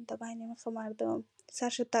کردن در بین این مردم،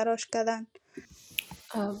 سرش تراش کردن.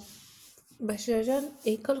 بشیر جان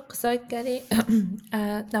ای کل قصای کردی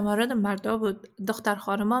در مورد مردا بود. دختر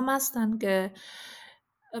خانم هستن که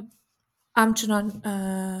همچنان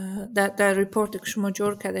در ریپورت که شما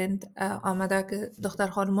جور کردین آمده که دختر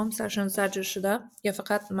خانم هم سرشان زجر شده یا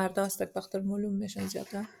فقط مردا هست که بختر معلوم میشن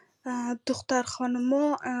زیاده؟ دختر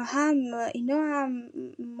خانما هم اینا هم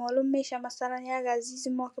معلوم میشه. مثلا یک عزیز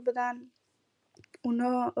ما که بودن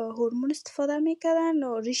اونا هورمون استفاده میکردن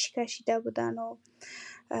و ریش کشیده بودن و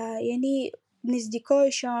یعنی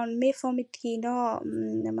نزدیکایشان میفهمید که اینا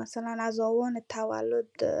مثلا از آوان تولد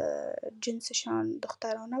جنسشان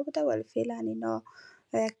دخترانه بوده ولی فعلا اینا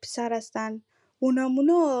یک پسر هستن.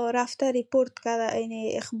 اونا رفته ریپورت کرده،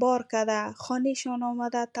 یعنی اخبار کرده، خانهشان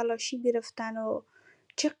آمده تلاشی گرفتن و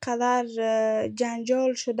چقدر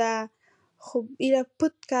جنجال شده. خب ایره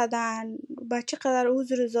پت کردن، با چقدر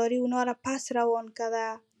عذر زاری اونا را پس روان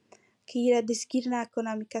کرده که ایره دستگیر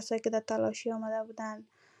نکنم این کسایی که در تلاشی آمده بودن.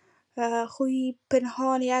 خوی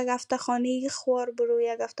پنهان یک هفته خانه خوار برو،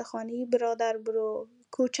 یک هفته خانه برادر برو،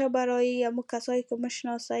 کوچه برای امو کسایی که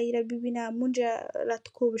مشناسه ایره ببینه منجا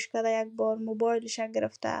لطکوبش کرده، یک بار موبایلش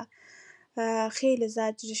گرفته، خیلی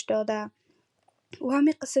زجرش داده. و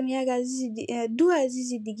همین قسم یک عزیز دو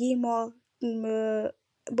عزیز دیگه ما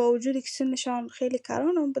با وجودی که سنشان خیلی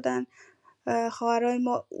کران بودن، خواهرای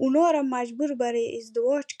ما اونا را مجبور برای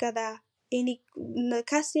ازدواج کرده. اینی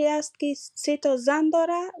کسی است که 3 تا زن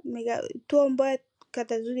داره، میگه تو هم باید که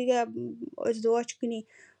از دیگه ازدواج کنی.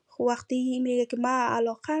 خب وقتی میگه که من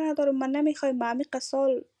علاقه ندارم، من نمیخوام، من همیقه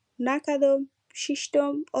سال نکردم 6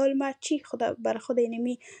 تا آلمه چی خدا بر خود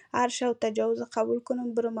اینمی هر شو تجاوز قبول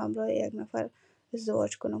کنم برم همراه یک نفر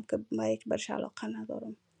ازدواج کنم که من هیچ برش علاقه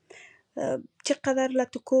ندارم. چقدر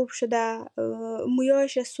لطکوب شده،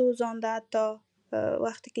 مویاش سوزانده، تا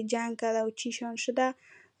وقتی که جنگ کرده و چیشان شده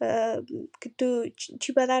که تو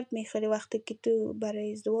چی به درد میخوری وقتی که تو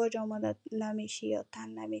برای ازدواج آماده نمیشی یا تن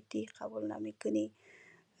نمیتی، قبول نمیکنی.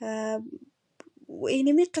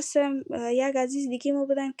 اینمی قسم یک عزیز دیگه ما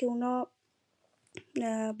بودن که اونا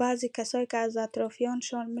بعضی کسایی که از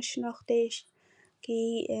اطرافیانشان مشناختش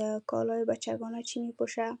که کالای بچگانه چی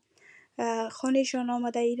میپوشه، خانهشان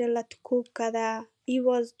آمده ایره لطکوب کرده،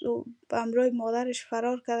 ایواز همراه مادرش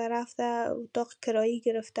فرار کرده رفته اتاق کرایی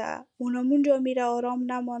گرفته. اونا منجا میره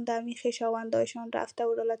آرام نمانده، می خویشاوندایشان رفته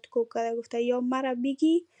و لطکوب کرده، گفته یا مرا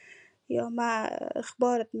بگی یا من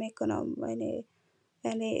اخبارت میکنم،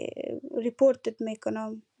 یعنی ریپورتت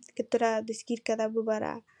میکنم که تو را دستگیر کرده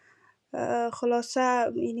ببره.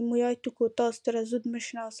 خلاصه این مویای تو کوتاست، تو را زود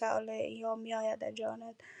مشناسه، یا میآید در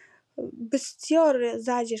جانت. بسیار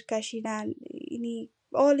زجر کشیدن، یعنی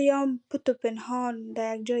آلیام پت و پنهان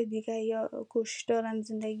در یک جای دیگه یا کوشش دارن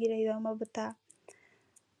زندگی را ادامه بده.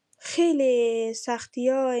 خیلی سختی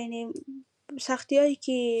ها، یعنی سختی هایی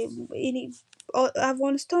که یعنی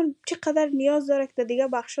افغانستان چقدر نیاز داره که دیگه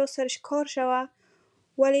بخشا سرش کار شوه،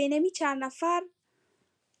 ولی اینمی چند نفر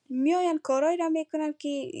میاین کارایی را میکنن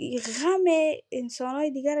که غم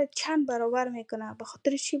انسانای دیگر را چند برابر میکنن. به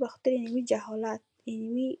خاطر چی؟ به خاطر اینمی جهالت،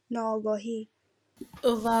 اینمی ناآگاهی.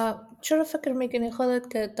 و چرا فکر میکنی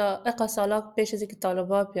خودت که تا اقا سالا پیش از اینکه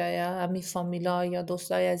طالبا بیایه همی فامیلا یا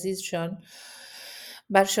دوستای عزیزشان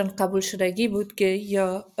برشان قبول شدگی بود که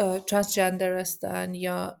یا ترانسجندر هستن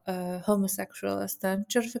یا هوموسکسوال هستن،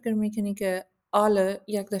 چرا فکر میکنی که آل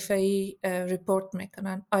یک دفعی ریپورت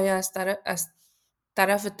میکنن؟ آیا از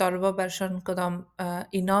طرف طالبا برشان کدام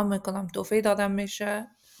اینام کدام توفیق دادن میشه؟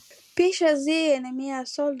 پیش از اینمی از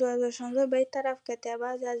سال 2016 به این طرف که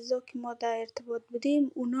بعضی عزیزا که ما در ارتباط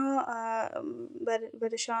بودیم اونا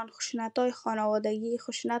برشان خشونت های خانوادگی،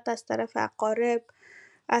 خشونت از طرف اقارب،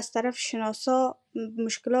 از طرف شناسا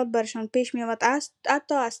مشکلات برشان پیش می آمد،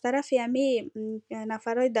 حتی از طرف یمی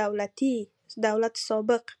نفرای دولتی، دولت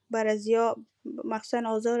سابق بر ازیا مخصوصا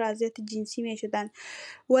آزار و اذیت جنسی می شدن.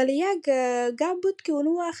 ولی یک گپ بود که اون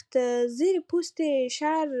وقت زیر پوست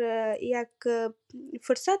شهر یک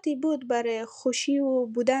فرصتی بود برای خوشی و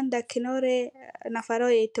بودن در کنار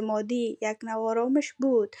نفرای اعتمادی، یک نوع آرامش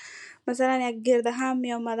بود. مثلا یک گرد هم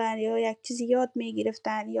می آمدن یا یک چیزی یاد می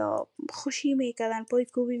گرفتن یا خوشی می کردن، پای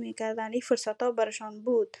کوبی می کردن. این فرصت ها برشان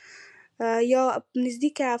بود. یا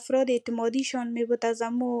نزدیک افراد اعتمادیشان می بود، از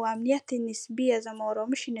امو امنیت نسبی، از امو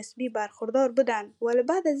آرامش نسبی برخوردار بودن. ولی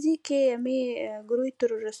بعد از این که امی گروه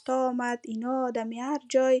تروریستا آمد، اینا دمی هر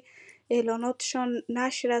جای اعلاناتشان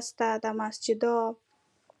نشر است در مسجدا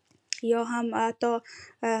یا هم حتی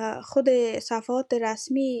خود صفحات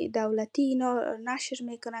رسمی دولتی اینا نشر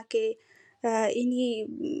میکنه که اینی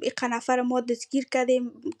نفر ما دستگیر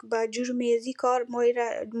کردیم با جرم ازی کار ما را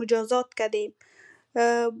مجازات کردیم.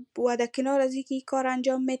 و در کنار از اینکه این کار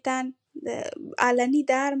انجام میتن علنی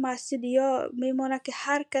در مسجد یا میمانه که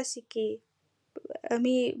هر کسی که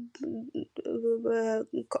امی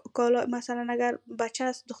کالا مثلا اگر بچه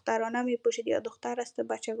است دخترانه میپوشید یا دختر است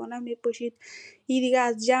بچگانه میپوشید، این دیگه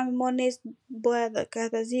از جمع ما نیست، باید که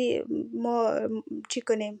از این ما چی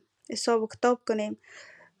کنیم، حساب و کتاب کنیم.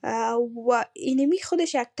 و اینمی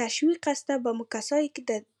خودش یک تشویق است به کسایی که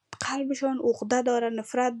در قلبشان عقده داره،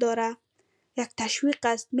 نفرت داره، یک تشویق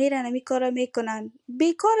است، میرن همی کارا میکنن،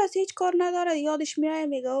 بیکار است، هیچ کار نداره، یادش میاد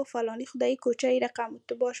میگه او فلانی خدایی کوچه ای رقم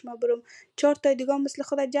تو باش ما برم 4 تا دیگه مثل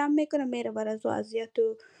خود جمع میکنه، میره بر از اذیت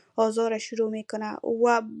و آزار شروع میکنه.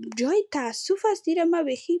 و جای تاسف است دیره، ما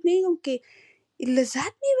بخی میگم که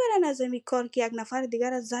لذت میبرن از این کار که یک نفر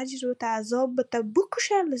دیگر از زجر و تعذاب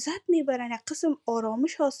بکشه، لذت میبرن، یک قسم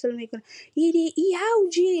آرامش حاصل میکنن. این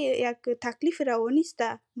اوجی یک تکلیف روانی است.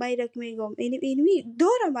 میره که میگم اینمی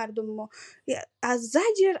داره مردم ما از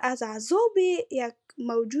زجر، از عذاب یک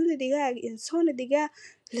موجود دیگه، یک انسان دیگه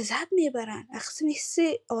لذت میبرن، اقسم حس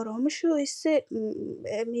آرامش و حس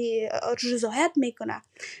رضایت میکنه.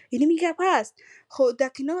 اینی میگه پس خود در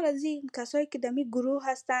کنار از این کسایی که دمی گروه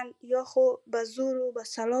هستن یا خو به زور و به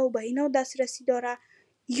سلا و به اینا دسترسی داره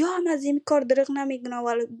یا هم از این کار دروغ نمیگن،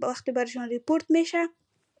 ولی وقتی برشان ریپورت میشه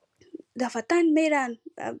دفتن میرن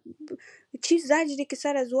چیز زجری که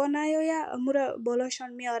سر از وا نیایه امور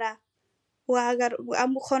بالاشان میاره. و اگر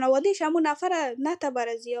خانوادهش همون نفر نتبر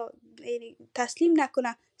از یا تسلیم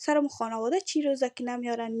نکنه، سرم خانواده چی روزه که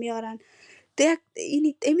نمیارن میارن.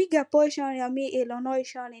 ایمی گپایشان یا می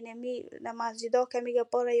اعلانایشان اینمی مسجدا که می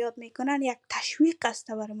گپا را یاد میکنن یک تشویق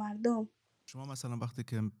است بر مردم. شما مثلا وقتی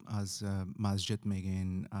که از مسجد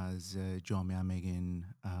میگین، از جامعه میگین،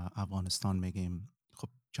 افغانستان میگیم، خب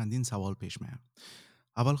چندین سوال پیش میاد.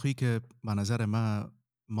 اول خویی که به نظر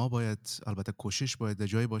ما باید البته کوشش باید در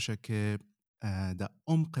جایی باشه که در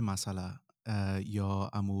عمق مسئله یا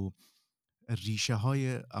امو ریشه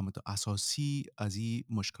های اساسی از این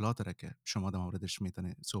مشکلات را که شما در موردش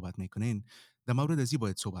میتونه صحبت میکنین، در مورد ازی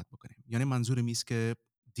باید صحبت بکنیم. یعنی منظور میست که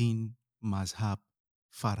دین، مذهب،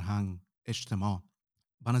 فرهنگ، اجتماع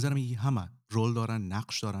به نظر من همه رول دارن،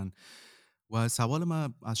 نقش دارن. و سوال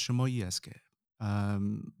من از شما است که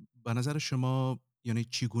به نظر شما یعنی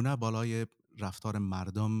چگونه بالای رفتار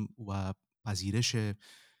مردم و پذیرش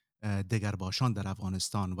دگرباشان در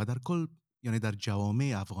افغانستان و در کل یعنی در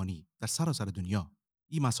جوامع افغانی در سراسر دنیا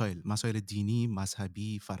این مسائل دینی،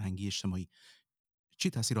 مذهبی، فرهنگی، اجتماعی چی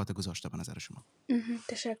تاثیرات گذاشته به نظر شما؟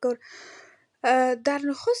 تشکر. در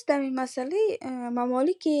نخست در این مسئله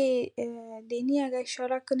ممالک دینی اگر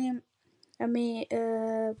اشاره کنیم، امی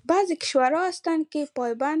بعضی کشورها هستند که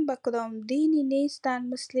پایبند به کدام دینی نیستن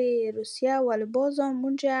مثل روسیه، ولی باز هم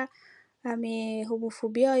اونجا امی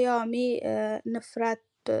هوموفوبیا یا امی نفرت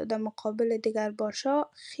در مقابل دیگر باشا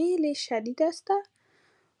خیلی شدید است.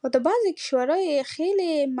 و در بعضی کشورهای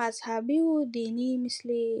خیلی مذهبی و دینی مثل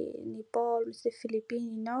نیپال، مثل فیلیپین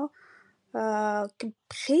اینا که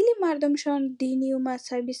خیلی مردمشان دینی و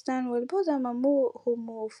مذهبی هستند، ولی باز هم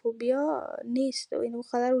هوموفوبیا نیست و این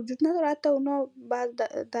خطر وجود نداره. حتی اونا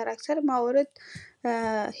در اکثر موارد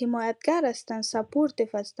حمایتگر هستند، سپورتیو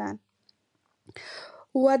هستند.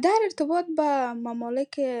 و در ارتباط به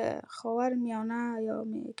ممالک خاورمیانه یا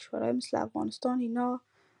کشورهای مثل افغانستان اینا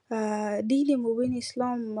دین مبین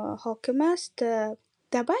اسلام حاکم است.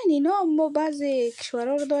 در بین اینا ما بعضی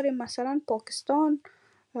کشورها رو داریم، مثلا پاکستان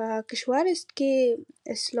کشور است که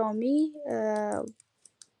اسلامی،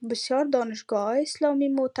 بسیار دانشگاه‌های اسلامی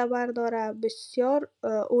معتبر داره، بسیار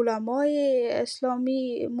علمای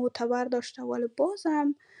اسلامی معتبر داشته، ولی باز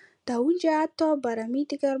هم در اونجا حتی برمی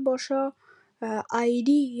دیگر باشه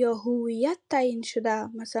آیدی یا هویت تعیین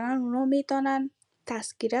شده. مثلا اونا میتونن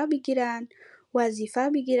تذکره بگیرن، وظیفه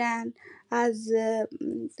بگیرن، از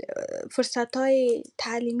فرصتهای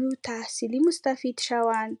تعلیمی و تحصیلی مستفید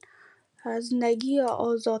شوند، زندگی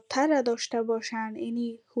آزادتر داشته باشن.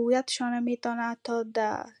 یعنی هویتشان میتونه تا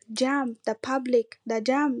در جمع، در پبلیک، در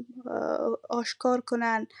جمع آشکار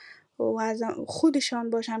کنن و از خودشان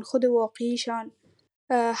باشن، خود واقعیشان.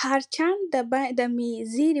 هرچند در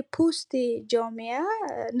زیر پوست جامعه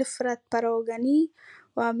نفرت پراگنی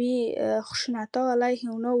و همی خشونت‌ها علیه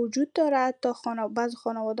اونا وجود داره. حتی بعض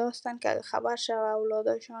خانواده هستن که اگه خبر شوه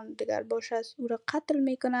اولادشان دیگر باشه است او را قتل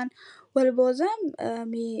میکنن، ولی بازم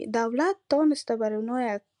دولت دانسته برای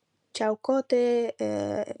اونا یک چوکات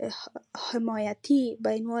حمایتی به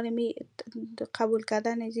عنوان قبول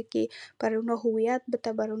کردن از که برای اونا هویت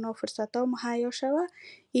بده، برای اونا فرصت‌ها مهیا شوه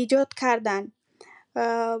ایجاد کردن.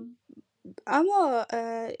 اما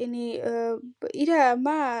یعنی ایره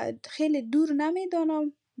ما خیلی دور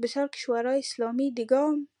نمیدانم. بسیار کشورهای اسلامی دیگه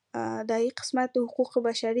هم در این قسمت حقوق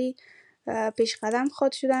بشری پیش قدم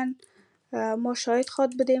خواد شدن، ما شاهد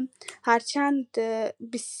خواد بدیم. هرچند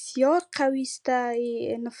بسیار قوی است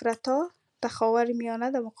این نفرت ها در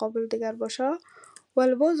خاورمیانه در مقابل دیگر باشه،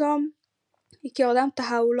 ولی باز هم یکی آدم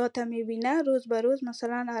تحولات میبینه روز به روز.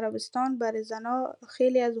 مثلا عربستان برای زنا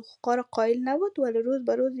خیلی از حقوقا را قائل نبود، ولی روز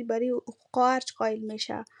به روز برای حقوقا ارج قائل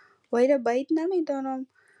میشه و ایره بعید نمیدانم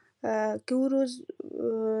که او روز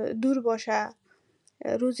دور باشه،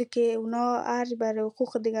 روزی که اونا ارج برای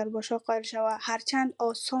حقوق دیگر باشه قائل شوه. هرچند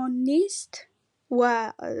آسان نیست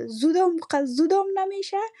و زودم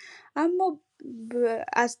نمیشه، اما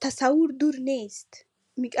از تصور دور نیست.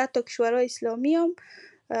 حتی کشورهای اسلامی هم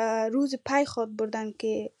روز پی خواد بردن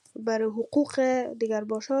که برای حقوق دیگر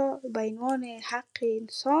باشه به عنوان حق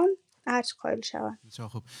انسان ارج قائل شوند. بسیار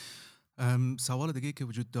خوب. سوال دیگه که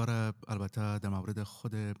وجود داره البته در مورد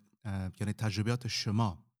خود یعنی تجربیات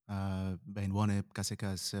شما به عنوان کسی که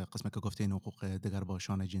از قسمت که گفتین حقوق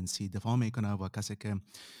دگرباشان جنسی دفاع میکنه و کسی که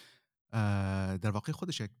در واقع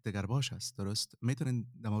خودش یک دگرباش است، درست؟ میتونین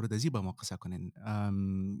در مورد ازی با ما قصه کنین؟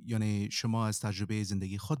 یعنی شما از تجربه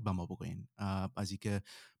زندگی خود به ما بگوین، از اینکه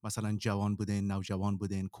مثلا جوان بودین، نوجوان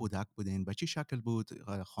بودین، کودک بودین، به چه شکل بود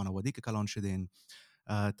خانواده که کلان شدین،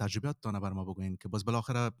 تجربیاتتان بر ما بگوین که باز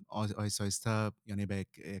بالاخره آیسته آیسته یعنی به یک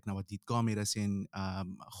نوع دیدگاه میرسین،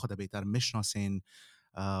 خود بهتر میشناسین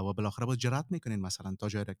و بالاخره باز جرأت میکنین مثلا تا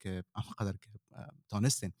جایی که قدر که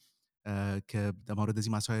تانستین که در مورد از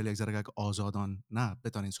این مسائل یک ذره آزادان نه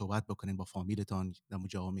بتانین صحبت بکنین با فامیلتان در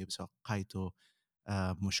جوامع بسیار قید و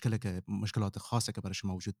مشکلات خاصه که برای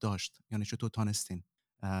شما وجود داشت. یعنی چطور تانستین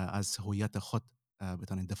از هویت خود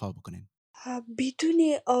بتانین دفاع بکنین؟ بدون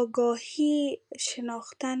آگاهی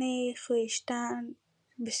شناختن خویشتن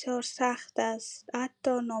بسیار سخت است،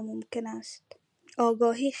 حتی ناممکن است.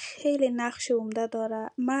 آگاهی خیلی نقش عمده داره.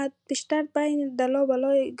 من بیشتر بین دلا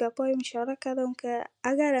بلای گپایم اشاره کردم که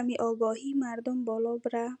اگر همی آگاهی مردم بالا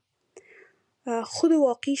بره، خود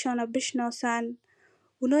واقعیشان بشناسن،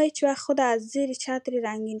 اونا هیچ وقت خود از زیر چتر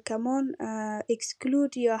رنگین کمان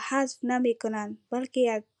اکسکلود یا حذف نمی کنن، بلکه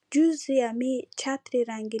یک جزئی همی چتر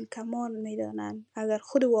رنگین کمان می دانن. اگر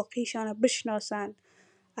خود واقعیشان بشناسن،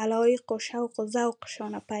 علایق و شوق و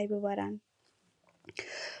ذوقشان پی ببرن.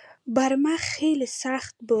 بر من خیلی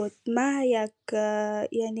سخت بود. من یک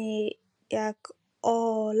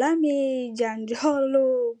عالم جنجال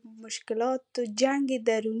و مشکلات و جنگ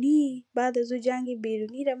درونی، بعد از اون جنگ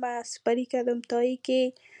بیرونی را من سپری کردم تا ای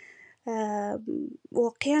که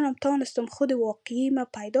واقعا هم تانستم خود واقعیم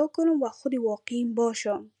پیدا کنم و خود واقعیم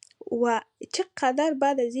باشم. و چقدر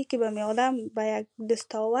بعد از این که به می آدم به یک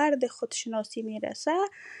دستاورد خودشناسی میرسه،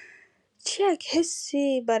 چه یک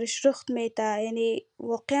حسی برش رخ میده. یعنی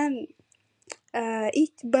واقعا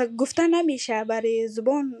با گفتن نمیشه، برای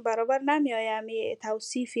زبان برابر نمیآید همی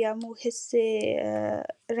توصیفی همو حس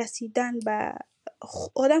رسیدن به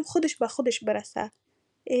آدم خودش به خودش برسه.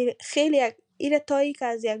 خیلی ایره تایی که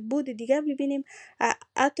از یک بود دیگه ببینیم،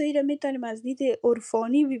 حتی ایره میتونیم از دید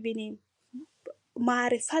عرفانی ببینیم.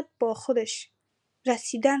 معرفت با خودش،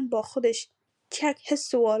 رسیدن با خودش چه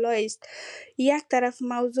حس و والایی است. یک طرف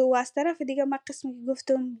موضوع و از طرف دیگه من قسمی که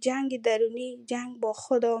گفتم جنگ درونی، جنگ با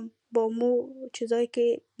خودم، با مو چیزایی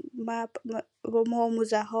که با مو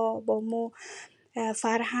آموزه ها، با مو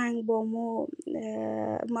فرهنگ، با مو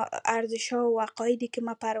ارزش ها و عقایدی که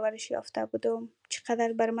ما پرورش یافته بودم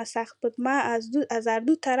چقدر بر ما سخت بود. ما از هر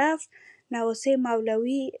دو طرف نواسه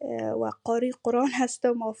مولوی و قاری قرآن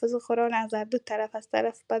هستم، حافظ قرآن از هر دو طرف، از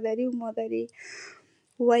طرف پدری و مادری.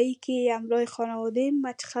 و ای که امرای خانواده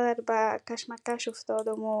ما چقدر به کشمکش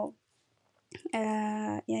افتادم و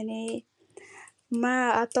یعنی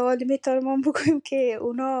ما حتی حالی میتونم بگویم که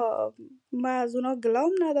اونا، ما از اونا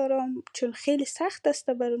گلام ندارم، چون خیلی سخت است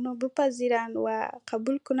بر اونا بپذیرن و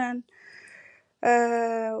قبول کنن.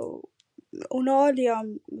 اونا حالی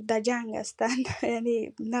هم در جنگ هستن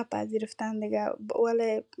یعنی نپذیرفتن دیگه.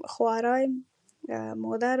 ولی خواهرایم،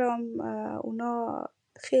 مادرم، اونا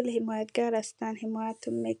خیلی حمایتگر هستن، حمایت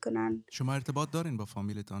میکنن. شما ارتباط دارین با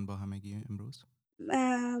فامیلتان، با همگی امروز؟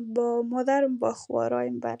 با مادرم، با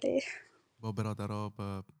خواهرایم، بله. با برادرها،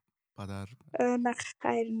 با پدر؟ نه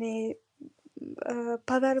خیر، نه.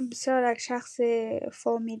 پدرم بسیار یک شخص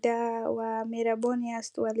فامیده و مهربانی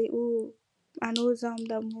است، ولی او هنوز هم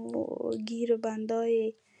در گیر و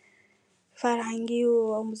بندای فرهنگی و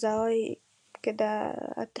آموزه های که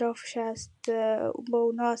در اطرافش است با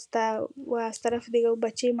اونا است و از طرف دیگه او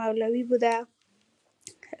بچه مولوی بوده.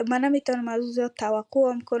 من نمیتونم از او زیاد توقع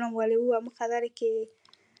هم کنم، ولی او هم قدری که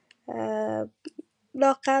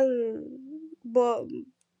لاقل با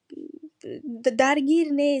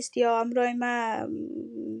درگیر نیست یا همراه ما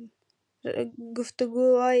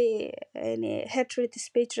گفتگوهای یعنی هتریت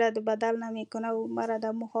سپیچ را بدل نمیکنه و مرا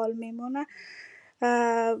در محال میمونه.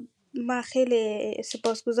 من خیلی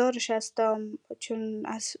سپاسگزارش هستم، چون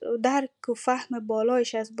از درک و فهم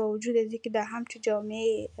بالایش است، با وجود از اینکه در همچه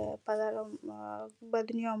جامعه پدرم به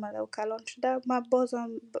دنیا آمده و کلان شده. من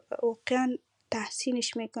بازم واقعا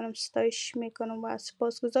تحسینش میکنم، ستایش میکنم و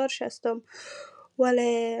سپاسگزارش هستم.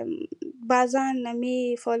 ولی بعضا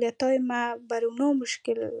نمی فعالیت های ما بر اونا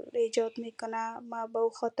مشکل ایجاد میکنه. ما با او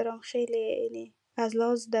خاطرم خیلی یعنی از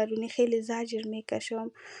لحاظ درونی خیلی زجر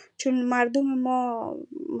میکشم، چون مردم ما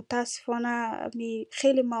متاسفانه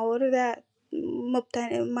خیلی موارد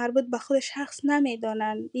مربوط به خود شخص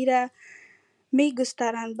نمیدانن، ایره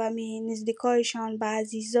میگسترن به نزدیکایشان، به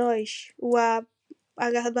عزیزایش، و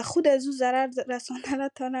اگر به خود از او ضرر رسانده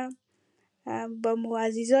نتانه با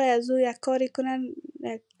عزیزای از او یک کاری کنن،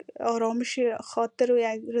 یک آرامش خاطر و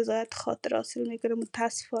یک رضایت خاطر حاصل میکنه.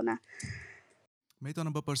 متاسفانه.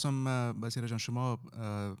 میتونم بپرسم بصیره جان، شما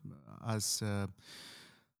از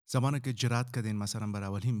زمانی که جرأت کردین مثلا بر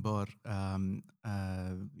اولین بار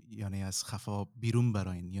یعنی از خفا بیرون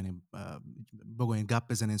براین، یعنی بگوین گپ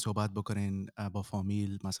بزنین، صحبت بکنین با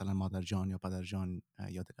فامیل، مثلا مادر جان یا پدر جان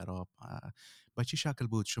یا دیگرها، با چه شکل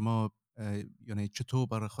بود؟ شما یعنی چطور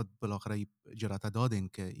برای خود بالاخره جرأت دادین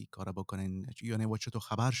که این کارا بکنین؟ یعنی و چطور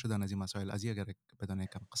خبر شدن از این مسائل؟ از این اگر بدون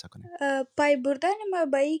کم قصه کنین. پای بردن ما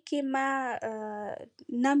به این که ما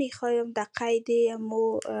نمیخوایم در قید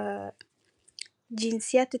مو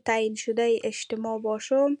جنسیت تعیین شده اجتماع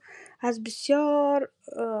باشم. از بسیار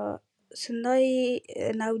سنای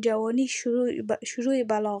نوجوانی شروع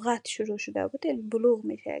بلاغت شروع شده بود، یعنی بلوغ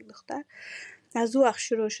میشه یک دختر، از او وقت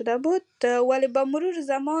شروع شده بود. ولی با مرور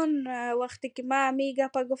زمان وقتی که من همی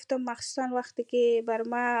گپا گفتم، مخصوصا وقتی که بر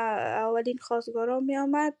ما اولین خواستگارا می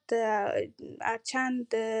آمد،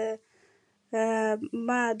 هرچند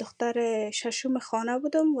من دختر ششم خانه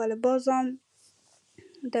بودم، ولی بازم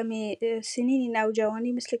دمی سنین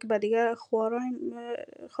نوجوانی مثل که با دیگر خوارای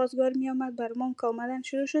خواستگار می آمد بر ما که آمدن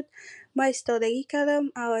شروع شد. ما ایستادگی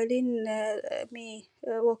کردم. اولین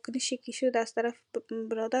واکنشی که شد از طرف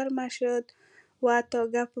برادر ما شد و حتی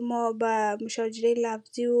گپ ما به مشاجره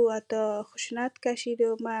لفظی و حتی خشونت کشید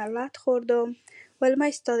و من لط خوردم. ولی ما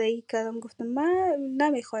ایستادگی کردم، گفتم من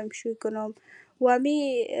نمیخوایم شوی کنم. و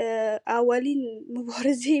همی اولین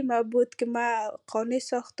مبارزه ما بود که ما قانع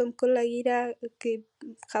ساختم کلگی را که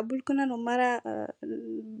قبول کنن و مرا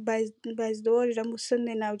به ازدواج در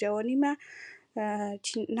سن نوجوانی ما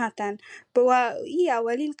نتن. و این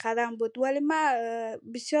اولین قدم بود. ولی ما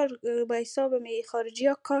بسیار به حساب خارجی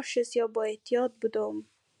ها کاشس یا با احتیاط بودم،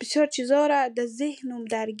 بسیار چیزا را در ذهنم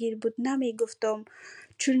درگیر بود نمی گفتم،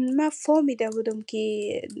 چون من فهمیده بودم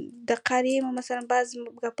که در قریه ما مثلا بعض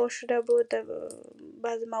گپا شده بود،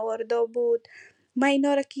 بعض مواردا بود. من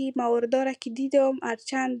اینا را که مواردا را که دیدم،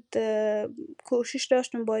 هرچند کوشش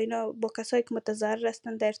داشتم با اینا، با کسایی که متضرر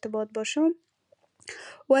هستند در ارتباط باشم،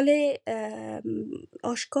 ولی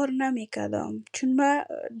آشکار نمی کردم، چون من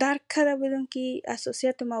درک کرده بودم که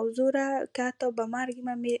اساسیت موضوع را که حتی به مرگ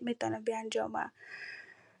من میتونه بیانجامه.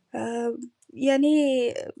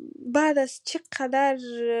 یعنی بعد از چقدر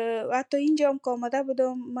حتی اینجا هم که آمده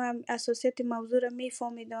بودم من اساسیت موضوع را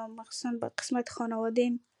میفهمیدم، مخصوصا به قسمت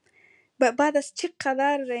خانواده. بعد از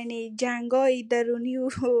چقدر یعنی جنگای درونی و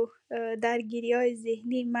درگیری های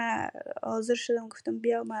ذهنی من حاضر شدم گفتم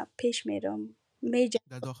بیا من پیش میرم.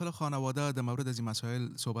 در داخل خانواده در مورد از این مسائل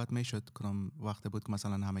صحبت میشد کنم وقت بود که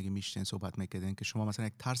مثلا همگی میشتین صحبت میکردین که شما مثلا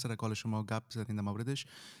یک ترس در کال شما گپ زدین در موردش،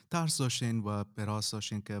 ترس داشتین و به راست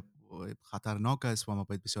داشتین که خطرناک است و ما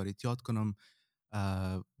باید بسیار احتیاط کنم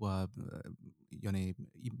و یعنی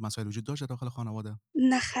این مسائل وجود داشت داخل خانواده؟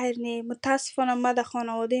 نه خیر نه، متاسفانه ما در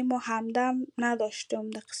خانواده ما همدم نداشتم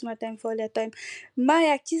در قسمت این فعالیت هایم. من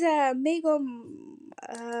یک چیز میگم،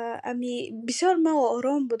 امی بسیار ما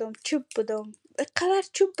آرام بودم، چوب بودم، قدر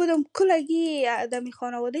چوب بودم کلگی در می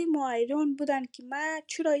خانواده ما ایران بودن که من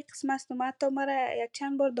چرا این قسم هستم. حتی مرا یک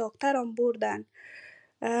چند بار دکتر هم بردن،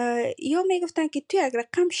 یا میگفتن که تو یک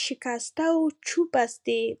رقم شکسته و چوب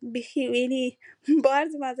هستی، بخی یعنی با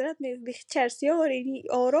عرض معذرت بخی چرسیار، یعنی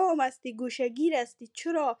آرام هستی، گوشگیر هستی.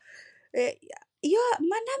 چرا؟ یا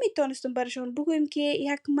من نمیتونستم برشان بگویم که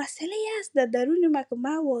یک مسئله است در درون من که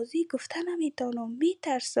من واضح گفته نمیتونم،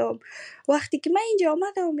 میترسم. وقتی که من اینجا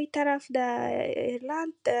آمدم این طرف در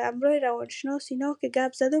ایرلند امروی روانشناس اینا که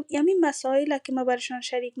گپ زدم، یعنی مسائل که من برشان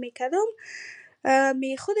شریک میکردم،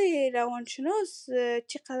 می خود روانشناس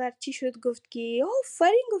چقدر چی شد گفت که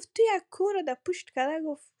آفرین، گفت تو یک کور در پشت کرده،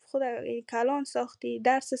 گفت خود کلان ساختی،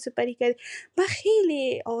 درس سپری کردی. من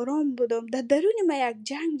خیلی آرام بودم، در درون من یک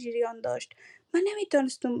جنگ جریان داشت، من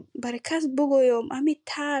نمیتونستم برای کس بگویم. همین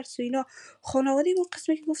ترس و اینا. خانواده ما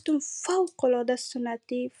قسمی که گفتم فوق العاده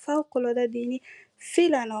سنتی، فوق العاده دینی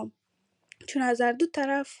فعلا، چون از هر دو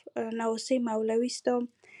طرف نواسه مولوی استم.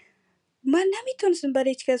 من نمیتونستم برای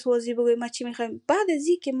هیچ کس واضح بگویم ما چی میخوایم. بعد از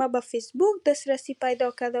این که من به فیسبوک دسترسی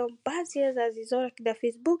پیدا کردم، بعضی از عزیزا را که در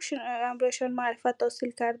فیسبوک امروشان معرفت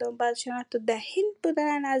حاصل کردم، بعضیشان حتی در هند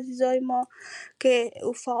بودن عزیزای ما که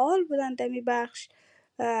فعال بودن در می بخش،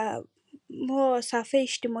 ما صفحه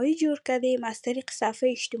اجتماعی جور کردیم. از طریق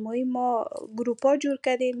صفحه اجتماعی ما گروپ ها جور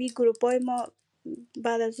کردیم. این گروپ های ما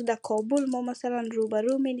بعد از در کابل ما مثلا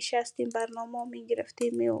روبرو می نشستیم، برنامه می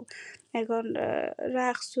گرفتیم و یکان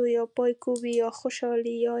رقص و یا پایکوبی یا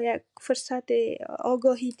خوشحالی یا یک فرصت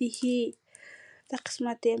آگاهی دهی در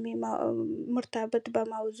قسمت مرتبط به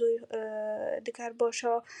موضوع دیگر باشه.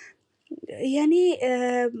 یعنی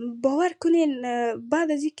باور کنین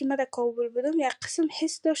بعد از اینکه من در کابل بودم یک قسم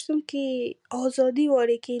حس داشتم که آزادی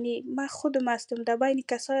واره، که یعنی من خودم هستم، در بین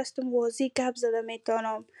کسای هستم واضح گپ زده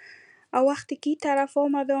میتونم. وقتی که این طرف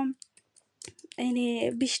آمدم،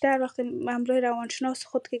 یعنی بیشتر وقتی امروی روانشناس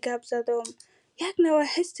خود که گپ زدم، یک نوع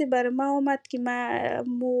حسی بر من آمد که من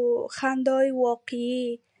خندای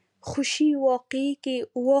واقعی، خوشی واقعی که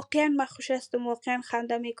واقعا من خوش هستم، واقعا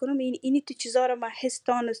خنده میکنم، اینی تو چیزا رو من حس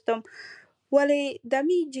دانستم. ولی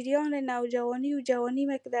دمی جریان نوجوانی و جوانی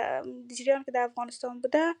جریان که در افغانستان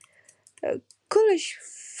بوده کلش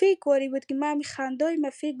فیک واری بود که من خندای من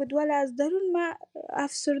فیک بود، ولی از درون من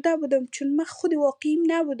افسرده بودم چون من خود واقعیم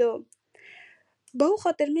نبودم. با او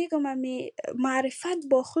خاطر میگم همی معرفت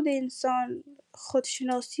با خود انسان،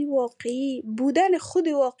 خودشناسی واقعی بودن، خود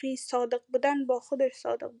واقعی، صادق بودن با خودش،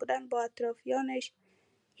 صادق بودن با اطرافیانش،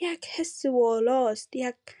 یک حس والاست،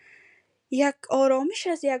 یک آرامش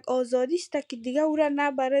است، یک آزادی است که دیگه او را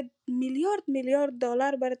نه برای میلیارد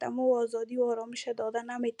دلار برات اما آزادی و آرامش داده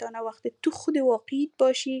نمیتونه وقتی تو خود واقعیت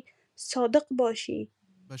باشی، صادق باشی.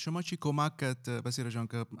 و شما چی کمک کرد بصیره جان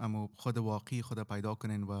که اما خود واقعی خود پیدا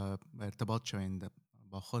کنین و ارتباط شوین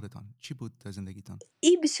با خودتان؟ چی بود زندگیتان؟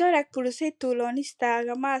 این بسیار یک پروسه طولانی است.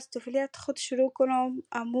 اگر من از طفولیت خود شروع کنم،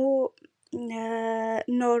 اما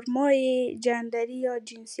نرمای جندری یا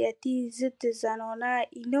جنسیتی ضد زنانه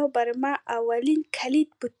اینا برای من اولین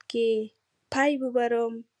کلید بود که پی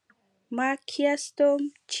ببرم من کی هستم،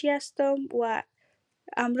 چی هستم و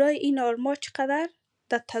امرای این نرما چقدر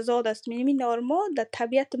در تضاد است. یعنی نرما در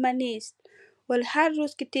طبیعت من نیست، ولی هر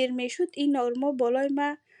روز که تیر میشد این نرما بالای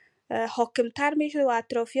من حاکمتر میشد و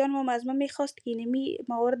اطرافیان ما از من میخواست که اینمی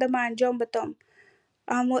موارد من انجام بدم.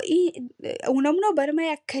 اما این اونمونا برای من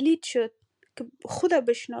یک کلید شد که خودم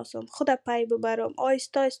بشناسم، خودم پی ببرم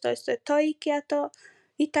آیستا تا ای که حتی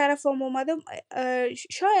این طرف هم اومدم.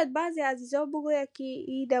 شاید بعضی عزیزا بگوید که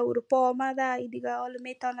ای در اروپا آمده، ای دیگه حال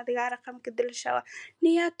میتونه دیگه رقم که دل شود.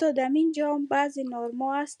 نه، حتی در اینجا هم بعضی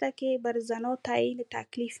نرما هست که بر زنا تعیین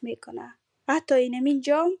تکلیف میکنه، حتی این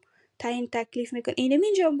جا هم تعیین تکلیف میکنه.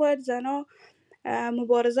 این جا هم باید زنا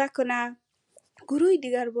مبارزه کنه، گروه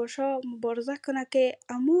دیگر باشه مبارزه کنه که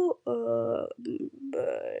امو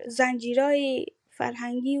زنجیرهای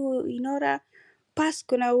فرهنگی و اینا را پس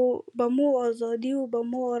کنه و با مو آزادی و با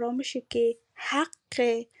مو آرامشی که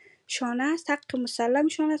حق شان است، حق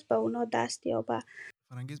مسلمشان است به اونا دست یابه.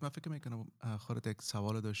 فرانگیز، من فکر میکنم خودت یک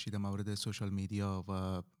سوال داشتی در مورد سوشال میدیا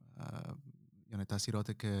و یعنی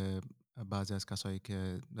تاثیراتی که بعضی از کسایی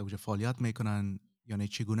که در وجه فعالیت میکنن یعنی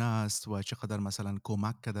چگونه است و چقدر مثلا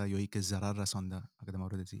کمک کرده یا ای که ضرر رسانده اگر در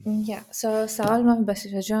مورد زی. سوال من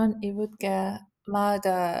بسیره جان ای بود که ما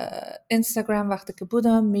در اینستاگرام وقتی که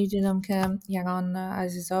بودم میدیدم که یگان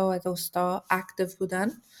عزیزا و دوستا اکتیو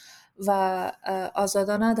بودن و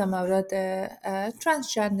آزادانه در مورد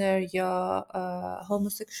ترانسجندر یا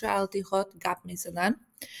هوموسکشوالیتی خود گپ میزدن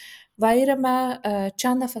و ایره ما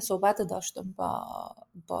چند دفعه صحبت داشتم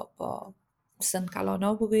با سن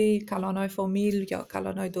کلانا بگوی، کلانای فامیل یا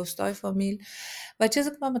کلانای دوستای فامیل و چیزی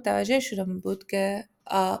که من متوجه شدم بود که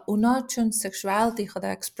اونا چون سکشوالیتی خود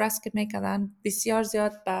اکسپرس که میکردن بسیار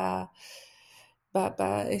زیاد به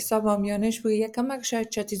حساب آمیانش بود، یک کمک شاید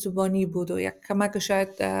چتی زبانی بود و یک کمک شاید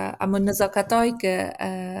اما نزاکت هایی که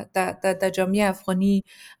در جامعه افغانی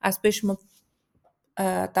از پیش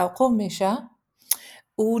توقع میشه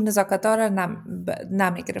او نزاکت ها را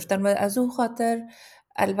نمی گرفتن و از او خاطر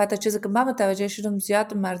البته چیزی که من متوجه شدم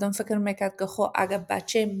زیاد مردم فکر میکرد که خب اگه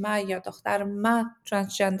بچه ما یا دختر ما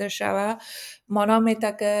ترانسجندر شوه مانا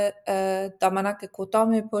میده که دامنک کوتاه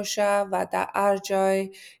میپوشه و در هر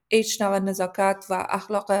جای هیچ نوع نزاکت و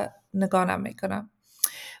اخلاق نگاه نمیکنه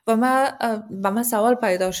و من سوال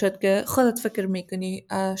پیدا شد که خودت فکر میکنی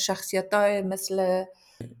شخصیت های مثل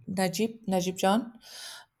نجیب جان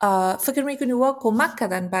فکر میکنی وا کمک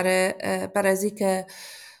کردن برای از که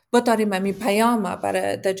بتاریم امی پیام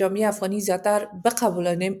برای در جامعه افغانی زیادتر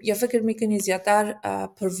بقبولانیم یا فکر میکنی زیادتر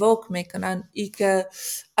پرووک میکنن ای که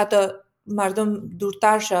حتی مردم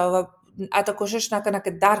دورتر شد و حتی کوشش نکنه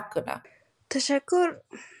که درک کنه؟ تشکر.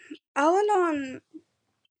 اولا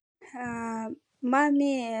من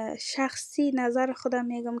شخصی نظر خودم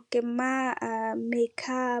میگم که من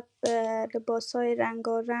میکاپ، لباسای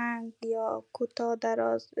رنگارنگ یا کوتاه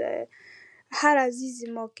دراز هر عزیز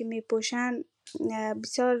ما که میپوشن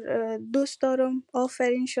بسیار دوست دارم.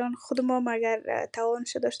 آفرینشان. خود ما مگر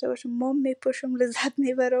توانش داشته باشم ما میپوشم، لذت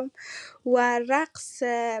میبرم. و رقص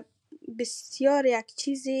بسیار یک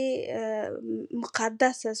چیز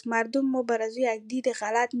مقدس است. مردم ما بر از یک دید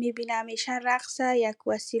غلط میبینه، همیشه رقص یک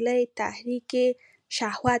وسیله تحریک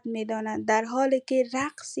شهوت میدانند، در حالی که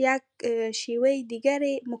رقص یک شیوه دیگر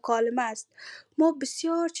مکالمه است. ما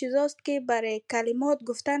بسیار چیزاست که برای کلمات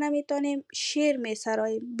گفته نمیتونیم شعر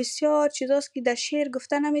میسراییم، بسیار چیزاست که در شعر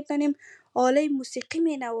گفته نمیتونیم آله موسیقی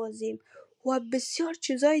مینوازیم و بسیار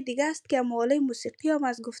چیزای دیگه است که آله موسیقی هم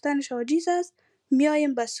از گفتنش عاجز است.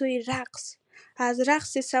 میایم به سوی رقص، از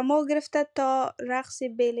رقص سما گرفته تا رقص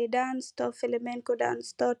بیلی دنس، تا فلمنکو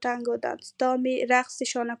دنس، تا تانگو دنس، تا رقص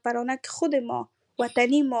شانه پرانه که خود ما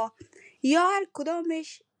وطنی ما، یا هر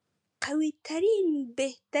کدامش قوی ترین،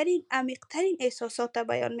 بهترین، عمیق ترین احساسات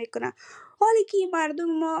بیان میکنه. حالی که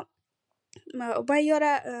مردم ما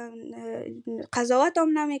یاره قضاوت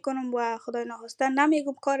هم نمی کنم و خدای نخواسته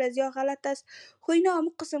نمیگم کار از یا غلط است، خو اینا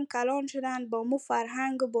همون قسم کلان شدن با مو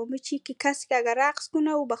فرهنگ و با مو چی که کسی که اگر رقص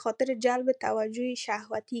کنه و به خاطر جلب توجه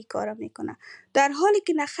شهوتی کار میکنه، در حالی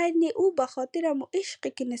که نخیر نه، او به خاطر مو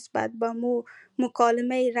عشقی که نسبت به مو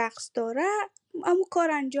مکالمه رقص داره امو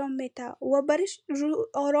کار انجام میده و برش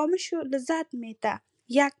آرامش و لذت میده.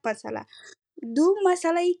 یک مسئله. دو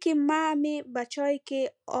مسئله ای که می بچه‌ای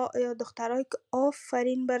که یا دخترایی که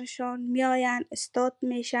آفرین برشان میاین استاد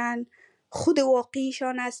میشن، خود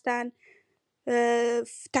واقعیشان هستن،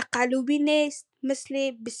 تقلبی نیست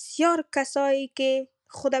مثل بسیار کسایی که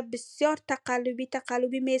خود بسیار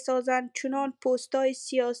تقلبی میسازن، چنان پستای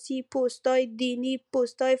سیاسی، پستای دینی،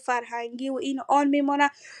 پستای فرهنگی و این آن میمانه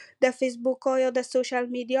در فیسبوک ها یا در سوشال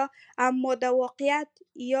میدیا، اما در واقعیت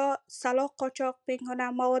یا سلاح قاچاق میکنه،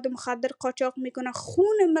 مواد مخدر قاچاق میکنه،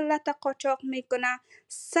 خون ملت قاچاق میکنه،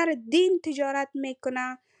 سر دین تجارت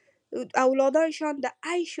میکنه، اولادایشان در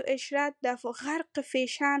عیش و عشرت در غرق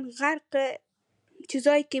فیشن، غرق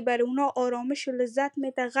چیزایی که بر اونا آرامش و لذت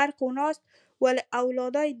میده غرق اوناست، ولی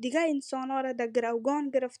اولادای دیگه انسان ها را در گروگان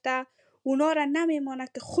گرفته، اونا را نمیمانه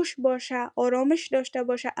که خوش باشه، آرامش داشته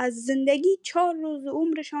باشه، از زندگی 4 روز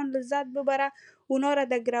عمرشان لذت ببره، اونا را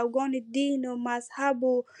در گروگان دین و مذهب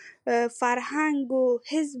و فرهنگ و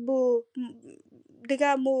حزب و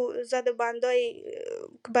دیگه مو زد بندای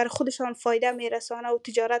که بر خودشان فایده میرسانه و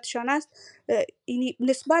تجارتشان است.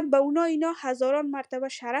 نسبت به اونا اینا هزاران مرتبه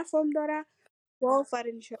شرف هم داره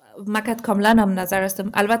آفرین شما. مکت کاملا هم نظر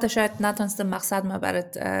استم. البته شاید نتونستم مقصد ما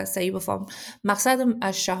برات صحیح بفهم. مقصدم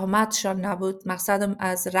از شهامتشان نبود، مقصدم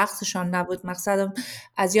از رقصشان نبود، مقصدم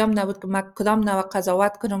از یام نبود که من کدام نوع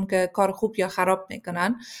قضاوت کنم که کار خوب یا خراب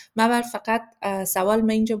میکنن. من فقط سوال من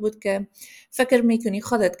اینجا بود که فکر میکنی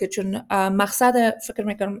خودت که چون مقصد فکر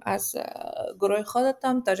میکنم از گروه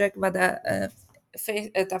خودتم تا جایی که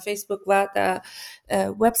در فیسبوک و در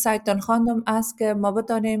وبسایت تان خواندم است که ما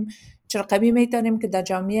بتانیم چرقمی میتونیم که در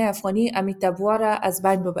جامعه افغانی امی تبوها را از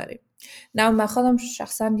بین ببریم. نه من خودم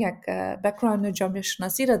شخصا یک بک‌گراند جامعه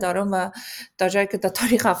شناسی را دارم و تا جایی که در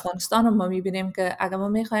تاریخ افغانستان ما میبینیم که اگر ما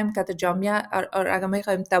میخوایم که جامعه اگر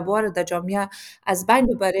میخوایم تبوها را در جامعه از بین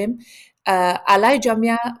ببریم علی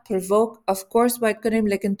جامعه پرووک اف کورس باید کنیم،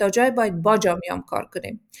 لیکن تا جای باید با جامعه هم کار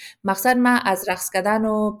کنیم. مقصد من از رقص کردن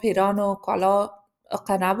و پیران و کالا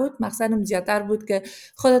نبود. مقصدم زیادتر بود که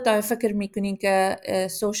خودت فکر میکنین که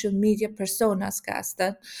سوشل میدیا پرسون است که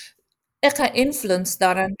هستن اقا اینفلوئنس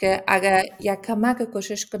دارن که اگر یک کمک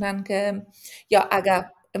کوشش کنن که یا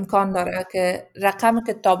اگر امکان داره که رقم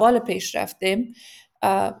که تابال پیش رفتیم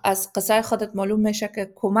از قصه خودت معلوم میشه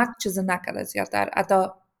که کمک چیز نکرده، زیادتر حتی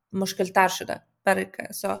مشکل تر شده برای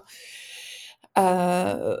کسا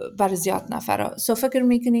برای زیاد نفر. سو فکر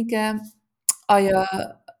میکنی که آیا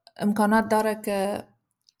امکانات داره که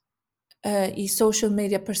ای سوشل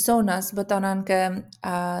میدیا پرسوناس بتانن که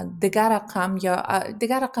دیگر رقم یا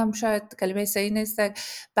دیگر رقم شاید کلمه صحیح نیست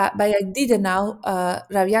با یک دید نو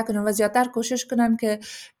رویه کنن و زیادتر کوشش کنن که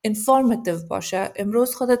انفورماتیو باشه.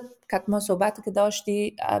 امروز خودت کتما صحبت که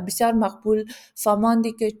داشتی بسیار مقبول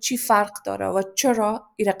فهماندی که چی فرق داره و چرا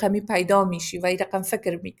این رقمی پیدا میشی و این رقم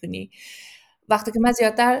فکر میکنی. وقتی که من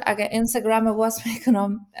زیادتر اگر اینستاگرام واس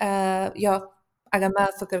میکنم یا اگر من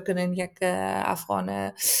فکر کنین یک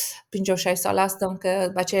افغان 56 ساله هستم که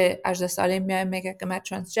بچه 18 ساله میگه که من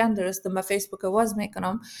ترانسجندر هستم و فیسبوک واز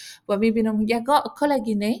میکنم و میبینم یک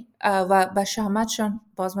کلگینه و به شهامتشان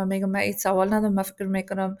باز من میگم من این سوال ندارم. من فکر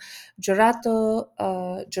میکنم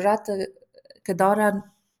جرأت که دارن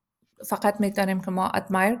فقط میتونیم که ما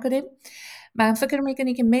ادمایر کنیم. من فکر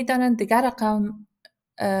میکنم که میتونن دیگر رقم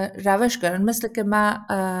روش کردن، مثل که من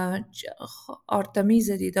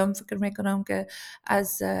آرتمیز دیدم. فکر میکنم که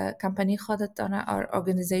از کمپانی خودتانه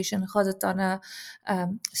ارگانیزیشن خودتانه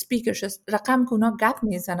سپیکرز رقم که اونا گپ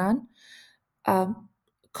میزنن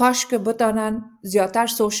کاش که بتانن زیادتر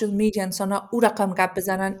سوشل میدیا انسانا او رقم گپ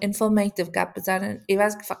بزنن، انفورمیتیو گپ بزنن،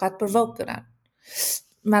 ایواز که فقط پرووک کنن.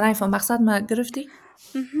 من ایفا مقصد ما گرفتی؟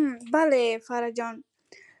 بله فرجان،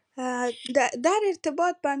 در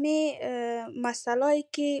ارتباط با می مسائلی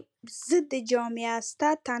که ضد جامعه است،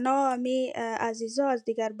 تنها می عزیزا از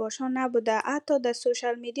دیگر باشان نبوده، حتی در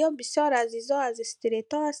سوشل میدیا بسیار عزیزا از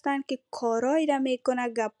استریتا هستند که کارایی را میکنه،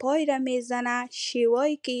 گپایی را میزنه،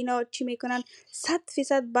 شیوایی که اینا چی میکنن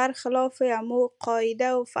 100% برخلاف امو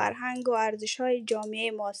قاعده و فرهنگ و ارزش های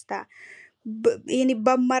جامعه ماسته. یعنی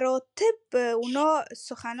با مراتب اونا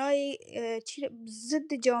سخنای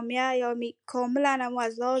ضد جامعه یا کاملا هم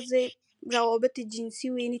از لحاظ روابط جنسی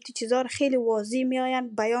و یعنی تو چیزا رو خیلی واضح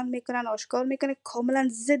میآین بیان میکنن، آشکار میکنن، کاملا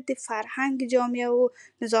ضد فرهنگ جامعه و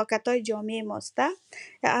نزاکت های جامعه ماسته.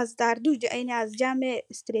 از در دو یعنی از جمع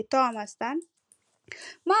استریتا هم هستن.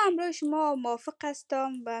 ما امروز شما موافق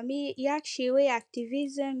هستم و می یک شیوه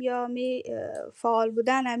اکتیویزم یا می فعال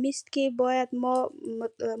بودن همیست که باید ما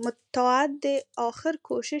متعهد آخر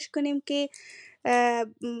کوشش کنیم که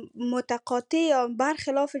متقاطع یا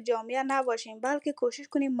برخلاف جامعه نباشیم، بلکه کوشش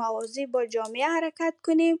کنیم موازی با جامعه حرکت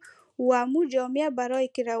کنیم و امو جامعه برای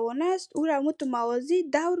که روانه است او را امو تو موازی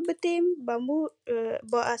دور بتیم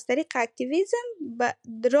با از طریق اکتیویزم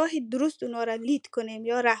به راه درست اونا را لید کنیم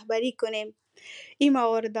یا رهبری کنیم. این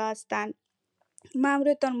موارد هستند. من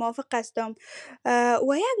امروزتان موافق هستم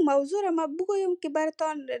و یک موضوع را ما بگویم که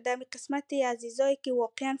براتان در قسمت عزیزایی که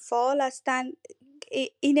واقعا فعال هستند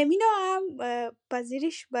اینمینا هم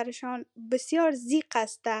پذیرش برشان بسیار زیق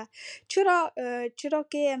است. چرا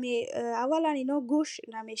که اولا اینا گوش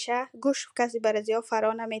نمیشه، گوش کسی برای ها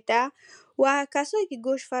فرا نمیته و کسایی که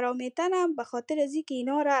گوش فرا میتن هم به خاطر از اینکه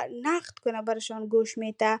اینا را نقد کنه برشان گوش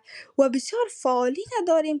میته و بسیار فعالی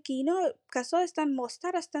نداریم که اینا کسایی هستن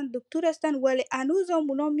ماستر هستن، دکتر هستن، ولی هنوز هم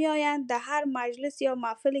اونا میآیند در هر مجلس یا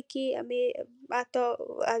محفلی که حتی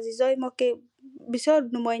عزیزای ما که بسیار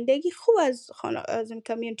نمایندگی خوب از این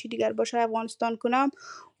کمیونیتی دیگر باشه افغانستان کنم،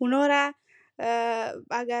 اونا را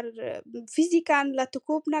اگر فیزیکاً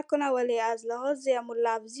لطکوب نکنه ولی از لحاظ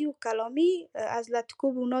لفظی و کلامی از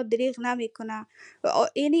لطکوب اونا دریغ نمیکنه.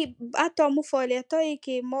 یعنی حتی مو فعالیت هایی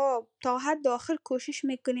که ما تا حد آخر کوشش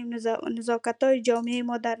میکنیم نزاکت های جامعه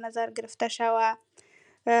ما در نظر گرفته شوه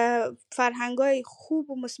فرهنگای خوب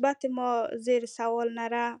و مثبت ما زیر سوال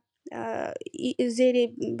نره،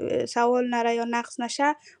 زیر سوال نره یا نقص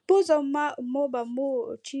نشه، باز ما به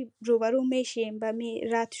مو چی روبرو میشیم، به می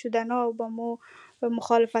رد شدن ها و به مو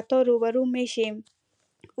مخالفت ها روبرو میشیم.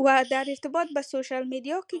 و در ارتباط به سوشال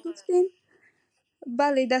میدیا که گفتیم،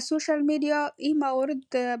 بله در سوشال میدیا این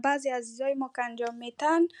موارد بعضی عزیزای ما که انجام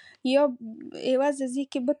میتن، یا عوض از این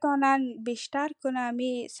که بتانن بیشتر کنه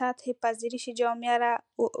می سطح پذیرش جامعه را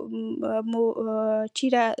چی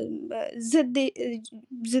را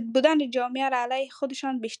ضد بودن جامعه را علیه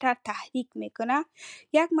خودشان بیشتر تحریک میکنه.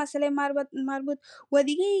 یک مسئله مربوط و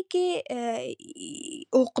دیگه ای که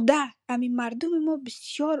عقده، همین مردم ما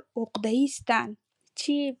بسیار عقده‌ای هستند.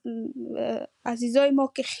 چی عزیزای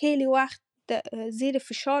ما که خیلی وقت زیر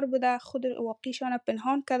فشار بوده، خود واقعیشان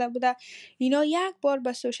پنهان کرده بوده، اینا یک بار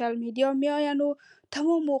به سوشال میدیا میاین و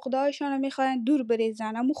تمام عقده‌هایشان میخواین دور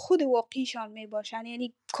بریزن، اما خود واقعیشان میباشن،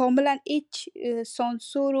 یعنی کاملا هیچ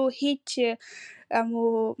سانسور و هیچ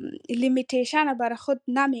لیمیتیشن برای خود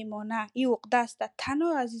نمیمانه. این عقده است.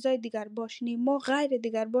 تنها عزیزای دیگر باشنی، ما غیر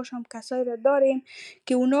دیگر باش هم کسایی را داریم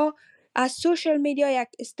که اونا از سوشال میدیا یک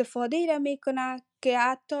استفاده را میکنه که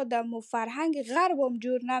حتی در فرهنگ غرب هم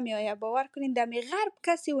جور نمیآید. باور کنین در غرب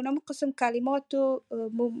کسی اونم قسم کلمات و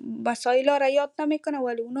مسائل را یاد نمیکنه،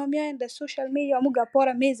 ولی اونا میاین در سوشال میدیا مو گپا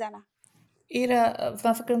را میزنه. ایره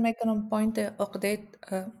من فکر میکنم پوینت عقده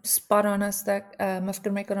سپاران است. من فکر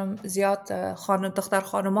میکنم زیاد دختر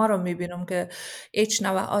خانما رو میبینم که هیچ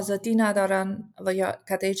نوع آزادی ندارن و یا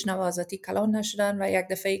که هیچ نوع آزادی کلان نشدن و یک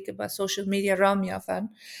دفعه که با سوشال میدیا را میافن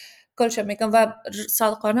کلش میکنم. و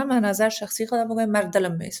صادقانه من نظر شخصی خودم بگم مرد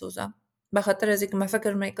دلم میسوزم، به خاطر از اینکه من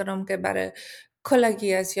فکر میکنم که برای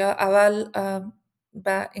کلگی از یا اول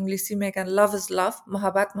به انگلیسی میگن love is love،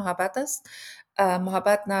 محبت است.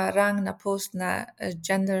 محبت نه رنگ، نه پوست، نه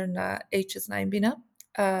جندر، نه ایچز نمیبینه.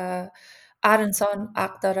 هر انسان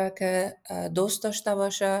حق داره که دوست داشته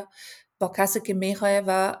باشه با کسی که میخواه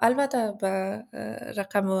و البته به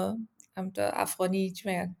رقم افغانی چی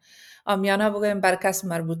میگن آمیانه بگویم بر کس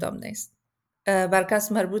مربوط هم نیست. بر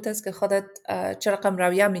کس مربوط است که خودت چه رقم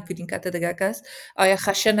رویه میکنین که دیگه کس، آیا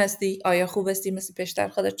خشن هستی، آیا خوب هستی. مثل پیشتر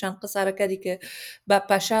خودت چند قصه کردی که به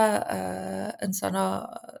پشه انسان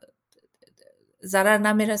ها ضرر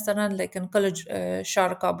نمیرسانند، لیکن کل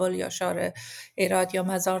شهر کابل یا شهر هرات یا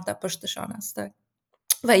مزار در پشتشان است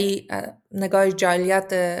و این نگاه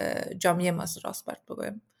جاهلیت جامعه ماست راست برد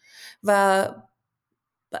بگویم. و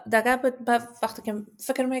دیگه وقتی که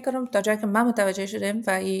فکر میکنم تا جایی که من متوجه شدیم و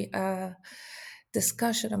این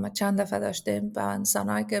دیسکاشن ما چند دفعه داشتیم با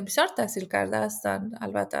انسانهایی که بسیار تحصیل کرده هستند،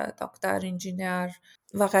 البته دکتر، انجینیر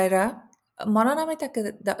و غیره، مانا نمیده که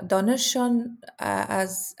دانششان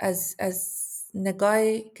از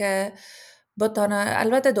نگاهی که بتانه،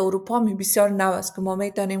 البته در اروپا بسیار نو است که ما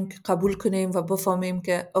میتونیم که قبول کنیم و بفهمیم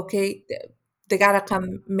که اوکی دیگر رقم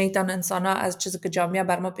میتون انسان ها از چیزی که جامعه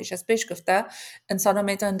بر ما پیش گفته، انسان ها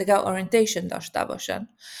میتون دیگر اورینتیشن داشته باشن.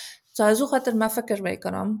 تا از او خاطر من فکر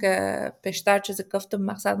میکنم که پیشتر چیزی گفتم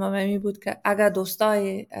مقصد ما می بود که اگر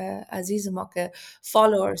دوستای عزیز ما که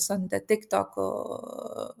فالوورسن در تیک تاک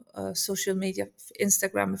و سوشل میدیا،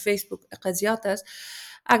 اینستاگرام و فیسبوک قضیات است،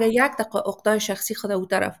 اگر یک دقیقه عقدای شخصی خود او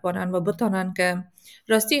طرف کنن و بتانن که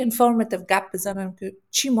راستی اینفورماتیو گپ بزنن که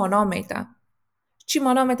چی مانا میده، چی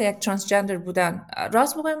مانا میده یک ترانسجندر بودن.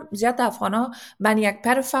 راست بگم زیاد افغانا من یک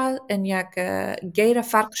پرفل این یک غیر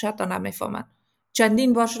فرق شد تا نمیفهمن.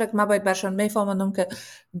 چندین بار شده که من باید برشان میفهمندم که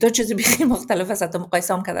دو چیزی بخی مختلف است،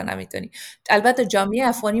 مقایسه هم کردن نمیتونی. البته جامعه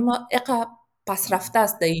افغانی ما اقا پس رفته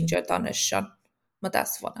است در اینجا دانششان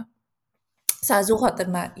متاسفانه. از او خاطر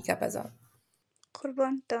من ایگه بذارم.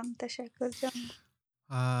 قربانتان، تشکر جان.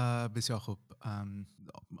 بسیار خوب.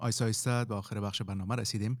 آیسته آیسته به آخر بخش برنامه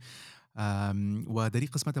رسیدیم و در این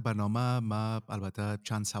قسمت برنامه ما البته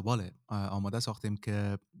چند سوال آماده ساختیم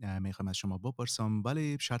که میخوایم از شما بپرسم،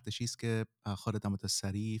 ولی شرطش است که خودت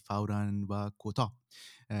سریع، فوراً و کوتاه،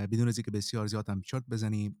 بدون از اینکه بسیار زیاد هم چرت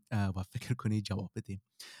بزنی و فکر کنی جواب بدی،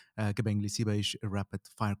 که به انگلیسی بهش rapid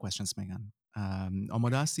fire questions میگن.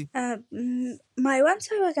 آماده هستی؟ مایوان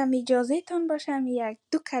صاحب اگر اجازه تان باشم یک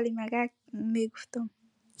دو کلمه اگر میگفتم.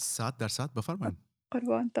 100% بفرمایید.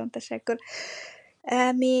 قربانتان، تشکر.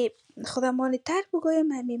 خودمانی تر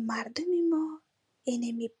بگویم، همی مردم ما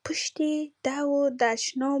اینمی پشتی دو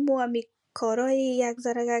دشنام و همی کارای یک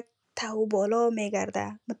ذره تو بالا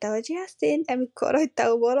میگرده. متوجه هستین؟ همی کارای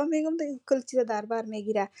تو بالا میگم دیگه کل چیز در بر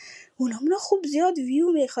میگیره، اونا خوب زیاد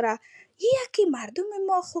ویو میخوره. یکی مردم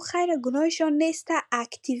ما خو خیر گناهشان نیسته،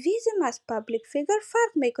 اکتیویزم از پابلیک فیگر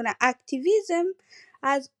فرق میکنه. اکتیویزم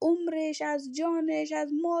از عمرش، از جانش، از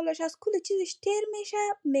مالش، از کل چیزش تیر میشه،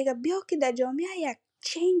 میگه بیا که در جامعه یک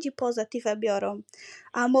چینج پازیتیو بیارم.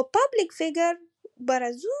 اما پابلیک فیگر بر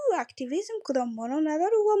از او اکتیویزم کدام مانا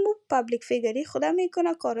نداره و مو پابلیک فیگری خدا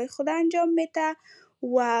میکنه، کارهای خدا انجام میده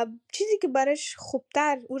و چیزی که برش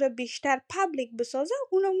خوبتر او را بیشتر پابلیک بسازه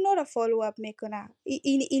اونم اونا را فالو اپ میکنه.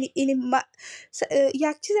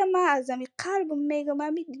 یک چیز ما از می قلبم میگم،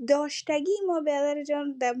 همی داشتگی ما برادر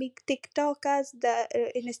جان در تیک تاک است، در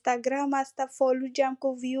اینستاگرام است، فالو جمع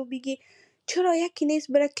کو ویو بگی. چرا یکی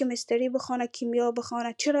نیست بره کمیستری بخونه، کیمیا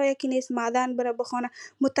بخونه؟ چرا یکی نیست معدن بره بخونه؟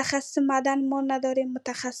 متخصص معدن ما نداریم،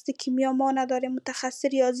 متخصص کیمیا ما نداریم، متخصص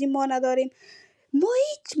ریاضی ما نداریم. ما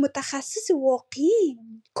هیچ متخصص واقعی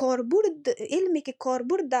کاربرد علمی که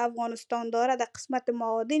کاربرد در افغانستان داره در قسمت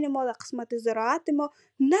معادن ما، در قسمت زراعت ما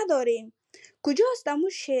نداریم. کجاست امو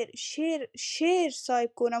شیر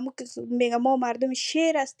سایب کنم؟ امو که میگه ما مردم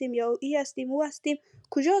شیر هستیم یا ای هستیم او هستیم،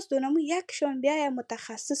 کجاست اونمو یکشان بیای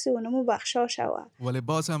متخصص اونمو بخشا شوه؟ ولی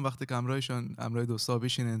باز هم وقتی که همراه دوستا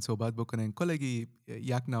بشینن صحبت بکنن کلگی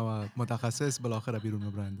یک نوع متخصص بالاخره بیرون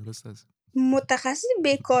میبرن. درست است؟ متخصص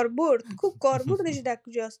بیکاربرد کو کاربردش در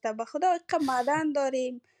کجاست؟ به خدا که معدن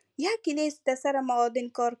داریم، یکی نیست در سر معادن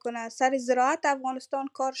کار کنه، سر زراعت افغانستان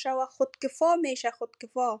کار شوه، خودکفا میشه.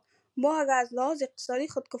 خودکفا ما اگر از لحاظ اقتصادی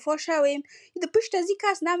خودکفا شویم، این پشت از این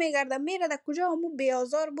کس نمیگرده، میره در کجا همو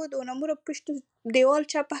بیازار بود اونمو رو پشت دیوال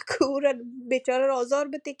چپک او رو بیچاره را آزار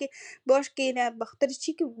بده که باش که اینه بخاطر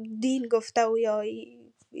چی که دین گفته و یا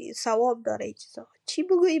ثواب داره ای چیزا. چی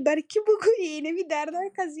بگویی؟ برای کی بگویی؟ اینمی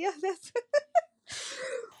دردای که زیاد است.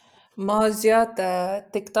 ما زیاد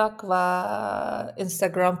تیک تاک و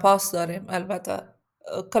اینستاگرام پاس داریم. البته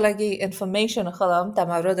کلگی انفورمیشن خودم در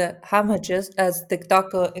مورد همه چیز از تیک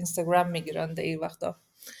تاک و اینستاگرام میگیرن در این وقتا.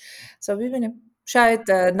 سو ببینیم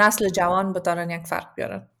شاید نسل جوان بتارن یک فرق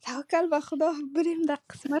بیارن. توکل به خدا. بریم در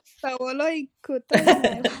قسمت سوالای کوتاه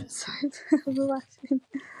نه ببخشید.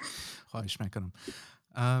 خواهش میکنم.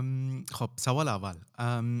 خب سوال اول،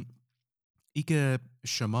 ای که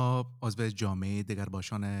شما عضو جامعه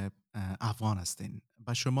دگرباشان افغان هستین،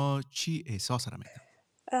 و شما چی احساس را میدن؟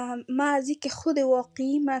 من از این که خود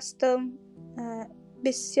واقعیم هستم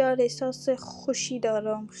بسیار احساس خوشی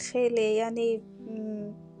دارم. خیلی یعنی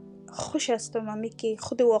خوش هستم همی که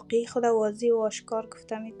خود واقعی خود واضح و آشکار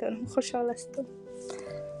گفته میتونم. خوشحال هستم.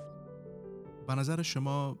 به نظر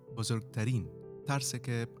شما بزرگترین ترسی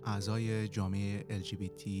که اعضای جامعه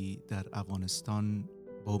LGBT در افغانستان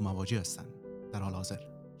با او مواجه هستند در حال حاضر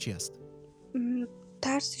چی است؟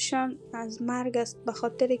 ترسشان از مرگ است، به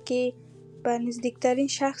خاطر که به نزدیکترین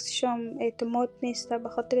شخصشان اعتماد نیست، به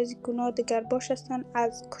خاطر از این گناه دگرباش هستن،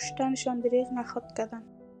 از کشتنشان دریغ نخواد کردن.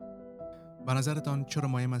 به نظرتان چرا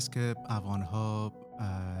مهم است که افغانها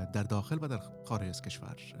در داخل و در خارج از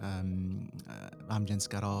کشور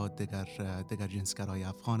همجنسگرا، دیگر جنسگرای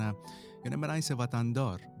افغانه، یعنی برایس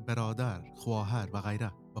وطندار، برادر، خواهر و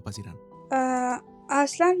غیره بپذیرن؟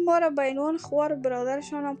 اصلا ما را به عنوان خوار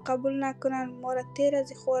برادرشان هم قبول نکنن، ما را تیر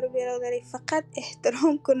از خوار برادری فقط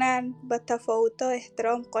احترام کنن، به تفاوت‌ها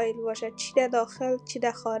احترام قائل باشه، چی در داخل چی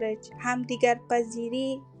در خارج. هم دیگر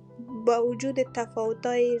پذیری با وجود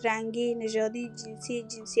تفاوت‌های رنگی، نژادی، جنسی،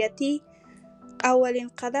 جنسیتی اولین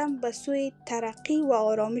قدم به سوی ترقی و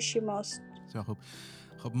آرامش ماست.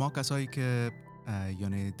 خب ما کسایی که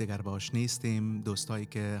یعنی دگرباش نیستیم، دوستایی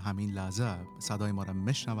که همین لحظه صدای ما را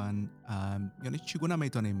میشنون، یعنی چگونه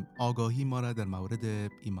میتونیم آگاهی ما را در مورد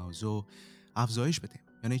این موضوع افزایش بدیم؟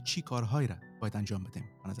 یعنی چی کارهایی را باید انجام بدیم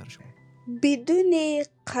به نظر شما؟ بدون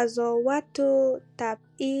قضاوت و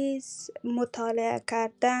تبعیض مطالعه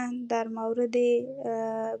کردن در مورد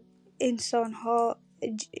انسان‌ها،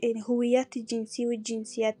 هویت جنسی و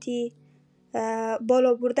جنسیتی،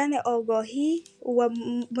 بالا بردن آگاهی و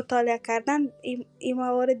مطالعه کردن این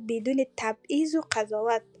موارد بدون تبعیض و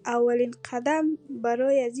قضاوت اولین قدم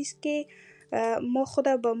برای عزیز که ما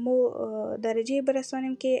خود به مو درجه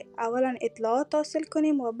برسانیم که اولا اطلاعات حاصل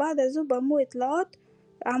کنیم و بعد از او به مو اطلاعات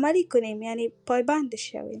عملی کنیم، یعنی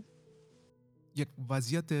پایبندش شویم. یک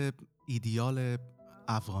وضعیت ایدئال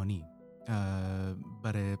افغانی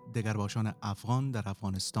برای دگرباشان افغان در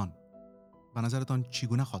افغانستان به نظرتان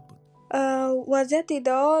چگونه خواهد بود؟ وضعیت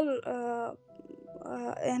ایدئال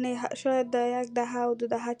یعنی شاید در یک دهه و 2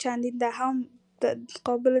 دهه چندین دهه هم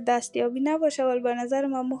قابل دستیابی نباشه، ولی به نظر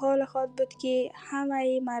من محال خواهد بود که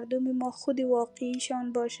همه مردم ما خود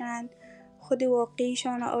واقعیشان باشند، خود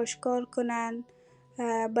واقعیشان آشکار کنند،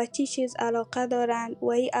 به چی چیز علاقه دارند و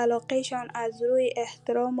این علاقهشان از روی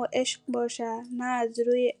احترام و عشق باشه، نه از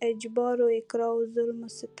روی اجبار و اکراه و ظلم و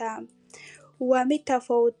ستم. و همین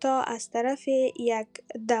تفاوت‌ها از طرف یک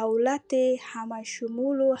دولت همه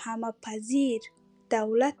شمول و همه پذیر،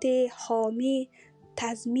 دولت حامی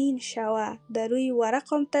تضمین شوه، در روی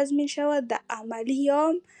ورق هم تضمین شوه، در عملی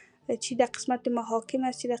هم چی در قسمت محاکم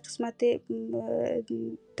است، چی در قسمت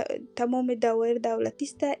تمام دوائر دولتی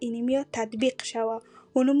است، اینمی ها تطبیق شوه.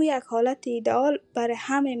 اونم یک حالت ایدئال برای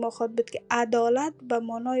همه ما خواهد بود که عدالت به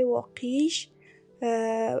معنای واقعیش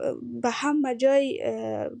به همه جای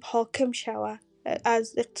حاکم شوه،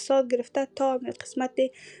 از اقتصاد گرفته تا قسمت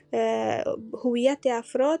هویت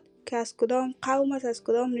افراد که از کدام قوم است، از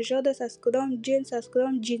کدام نژاد است، از کدام جنس، از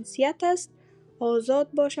کدام جنسیت است،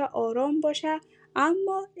 آزاد باشه، آرام باشه،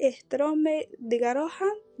 اما احترام دیگران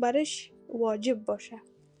هم برش واجب باشه.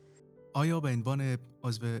 آیا به عنوان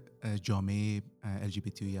عضو جامعه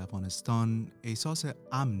LGBT افغانستان احساس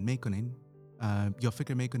امن میکنین یا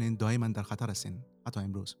فکر میکنین دائما در خطر هستین حتی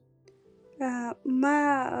امروز؟ ما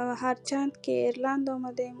هرچند که ایرلند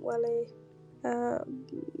آمدیم ولی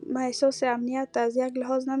ما احساس امنیت از یک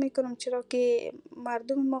لحاظ نمی کنم، چرا که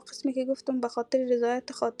مردم ما قسمی که گفتم به خاطر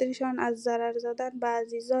رضایت خاطرشان از ضرر زدن به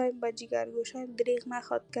عزیزایم، به جگرگوشایم دریغ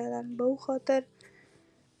نخواد کردن. به او خاطر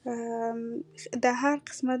در هر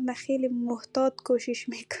قسمت من خیلی محتاط کوشش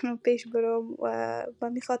میکنم پیش برم و به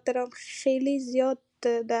می خاطرم خیلی زیاد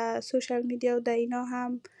در سوشال میدیا و در اینا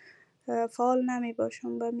هم فعال نمی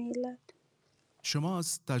باشم به ملت. شما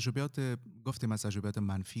از تجربیات گفتیم، از تجربیات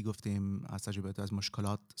منفی گفتیم، از تجربیات از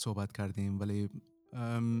مشکلات صحبت کردیم، ولی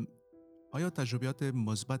آیا تجربیات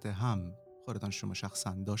مثبت هم خودتان شما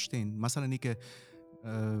شخصا داشتین؟ مثلا اینی که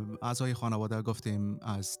اعضای خانواده گفتیم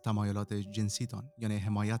از تمایلات جنسیتان یعنی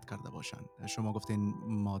حمایت کرده باشن، شما گفتین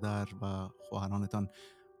مادر و خواهرانتان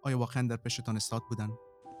آیا واقعا در پشتتان استاد بودن؟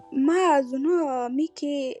 ما از اونا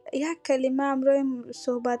که یک کلمه امروی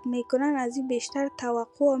صحبت میکنن از این بیشتر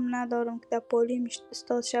توقع هم ندارم که در پالیم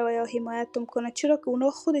استاد شوه یا حمایتم کنه، چرا که اونا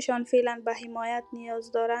خودشان فعلا به حمایت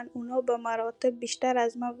نیاز دارن، اونا به مراتب بیشتر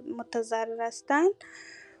از ما متضرر هستن.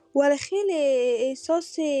 ولی خیلی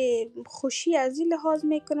احساس خوشی از این لحاظ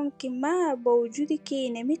میکنم که ما با وجودی که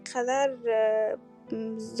نمی قدر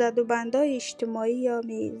زد و بندای اجتماعی یا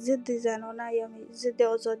ضد زنانه یا ضد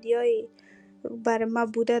آزادی های بر ما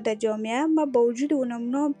بوده در جامعه، ما با وجود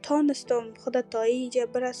اونم تانستم خود تا اینجا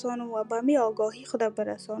برسانم و به می آگاهی خود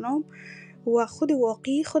برسانم و خود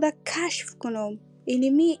واقعی خود کشف کنم.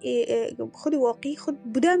 اینمی خود واقعی خود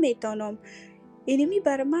بوده میتونم. اینمی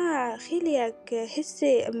بر ما خیلی یک حس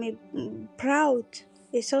پراود،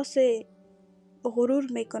 احساس غرور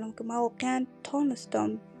میکنم که ما واقعا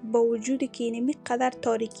تانستم با وجودی که اینمی قدر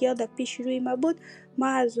تاریکی ها در پیش روی ما بود، ما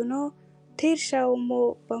از اونا تیر شوم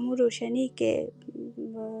و با مو روشنی که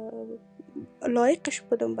لایقش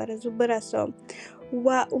بودم برازو برسم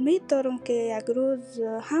و امید دارم که یک روز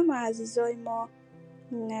همه عزیزای ما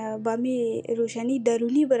با می روشنی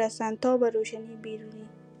درونی برسن تا به روشنی بیرونی.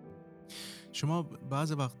 شما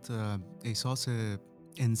بعض وقت احساس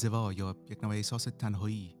انزوا یا یک نوع احساس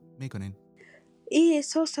تنهایی میکنین؟ این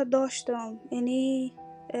احساس داشتم، یعنی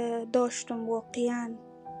داشتم واقعا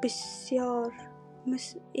بسیار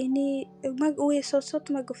اینی او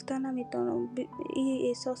احساسات ما گفتن نمیتونم، این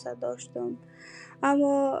احساس داشتم.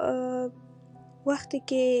 اما وقتی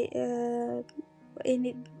که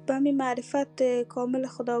اینی به می معرفت کامل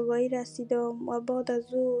خودآگاهی رسیدم و بعد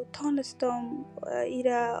از او تانستم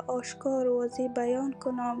ایره آشکار و واضح بیان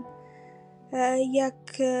کنم،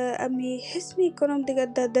 یک امی حس می کنم دیگه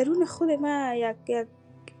در درون خود ما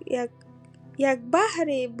یک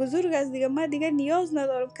بحر بزرگ است دیگه. من دیگه نیاز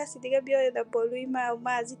ندارم کسی دیگه بیاید در بالوی ما و ما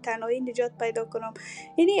از این تنهایی نجات پیدا کنم.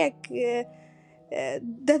 یعنی یک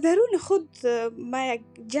در درون خود ما یک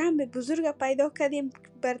جمع بزرگ پیدا کردیم.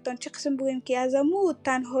 براتون چه قسم بگویم که از امو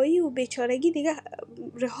تنهایی و بیچارگی دیگه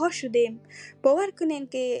رها شدیم. باور کنین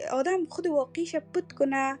که آدم خود واقعیش پت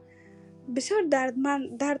کنه بسیار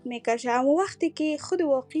درد میکشه، اما وقتی که خود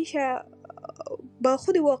واقعیش با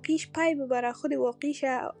خود واقعیش پای ببره، خود واقعیش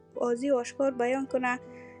واضح و آشکار بیان کنه،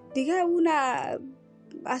 دیگه اون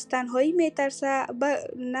از تنهایی میترسه،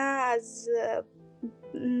 نه از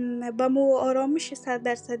با مو آرامش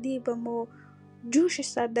 100% با مو جوش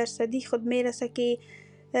 100% خود میرسه که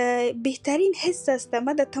بهترین حس است.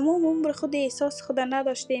 من در تمام عمر خود احساس خود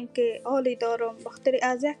نداشتیم که حالی دارم، بخاطر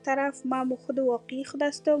از یک طرف من خود واقعی خود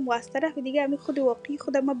هستم و از طرف دیگه همین خود واقعی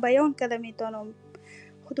خود من بیان کرده میتونم،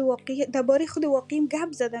 خود واقعی درباره خود واقعیم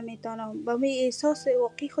گپ زده میتونم، با می احساس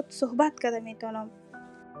واقعی خود صحبت کرده میتونم.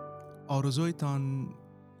 آرزویتان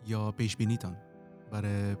یا پیشبینیتان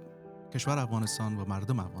برای کشور افغانستان و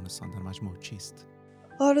مردم افغانستان در مجموع چیست؟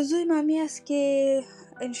 آرزوی من است که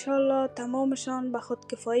انشالله تمامشان به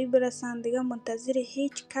خودکفایی برسند، دیگه منتظر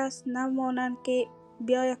هیچ کس نمانند که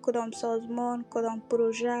بیا کدام سازمان، کدام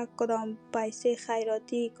پروژه، کدام پیسه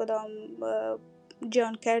خیراتی، کدام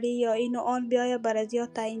جانکاری یا این و آن بیایه بر از یا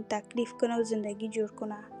تعیین تکلیف کنه و زندگی جور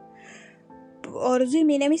کنه. آرزوی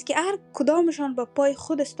می نمیست که هر کدامشان با پای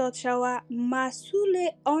خود استاد شوه، مسئول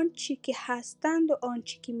آنچی که هستند و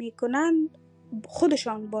آنچی که میکنند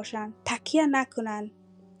خودشان باشند، تکیه نکنند،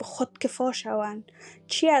 خودکفا شوند،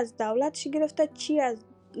 چی از دولتش گرفته چی از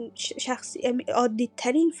شخصی عادی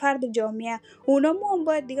ترین فرد جامعه. اونمو هم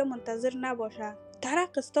باید دیگه منتظر نباشه،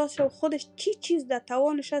 طرق استاد شو خودش چی چیز در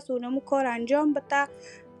توانش هست اونمو کار انجام بده،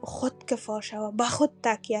 خودکفا شوه، به خود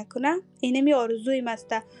تکیه کنه. اینمی آرزوی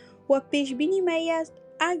مسته و پیش بینی می است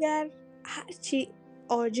اگر هرچی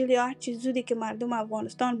عاجل یا هرچی زودی که مردم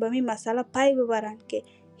افغانستان به این مسئله پی ببرند که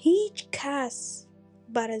هیچ کس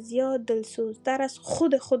بر از یاد دلسوزتر از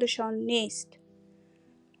خودشان نیست،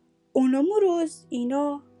 اونم روز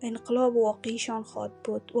اینا انقلاب واقعیشان خواهد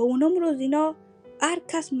بود و اونم روز اینا هر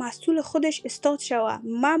کس مسئول خودش استاد شوه.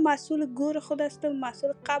 من مسئول گور خود هستم،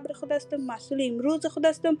 مسئول قبر خود هستم، مسئول امروز خود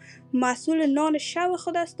هستم، مسئول نان شب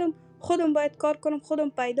خود هستم. خودم باید کار کنم، خودم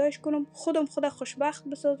پیدایش کنم، خودم خود خوشبخت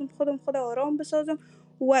بسازم، خودم خود آرام بسازم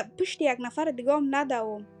و پشت یک نفر دیگه هم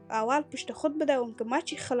ندوم. اول پشت خود بدوم که من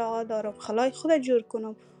چی خلاها دارم، خلای خود جور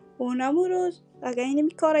کنم. اونم روز اگه این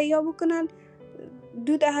کار یا بکنن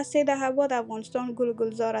 2-3 دهه بعد افغانستان گل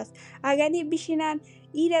گلزار است. اگر نی بشینن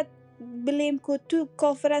ایره بلیم که تو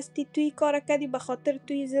کافر هستی، توی کار کردی، به خاطر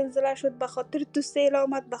توی زلزله شد، به خاطر تو سیل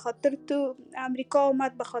آمد، به خاطر تو امریکا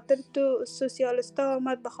آمد، به خاطر تو سوسیالیستا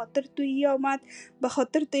آمد، به خاطر تو ای آمد، به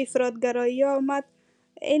خاطر تو افراطگرایی آمد.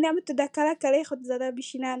 این همه تو دکله کله خود زده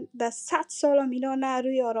بشینن در 100 سال هم اینا نه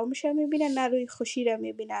روی آرامش هم میبینن نه روی خوشی را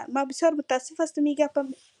میبینن. من بسیار متاسف هستم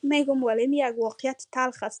میگم ولی می یک واقعیت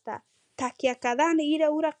تلخ است. تکیه کردن ایره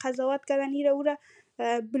او را قضاوت کردن ایره او را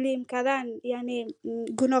بلیم کردن یعنی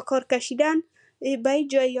گناهکار کشیدن به این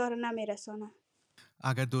جای یار نمیرسانه.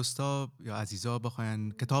 اگر دوستا یا عزیزا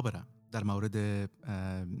بخواین کتاب را در مورد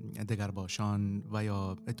دگرباشان و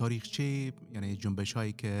یا تاریخچه یعنی جنبش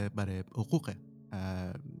هایی که برای حقوق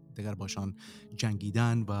دگرباشان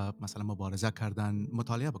جنگیدن و مثلا مبارزه کردن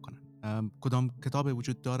مطالعه بکنن، کدام کتاب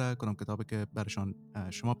وجود داره؟ کدام کتابی که برشان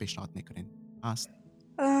شما پیشنهاد میکنین هست؟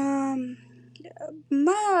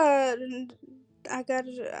 ما اگر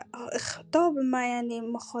خطاب ما یعنی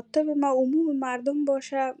مخاطب ما عموم مردم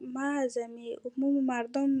باشه، ما از عموم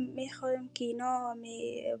مردم میخوایم که اینا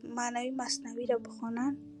معنوی مثنوی را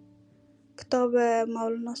بخونن، کتاب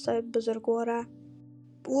مولانا صاحب بزرگواره.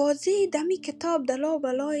 واضح دمی کتاب دلا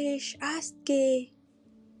بلایش است که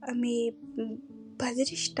امی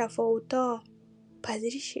پذیرش تفاوتا،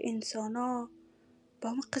 پذیرش انسانا با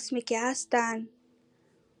همه قسمی که هستن،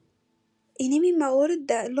 اینمی موارد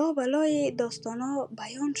در لا بلای داستانا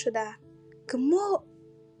بیان شده که ما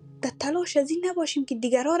در تلاش از این نباشیم که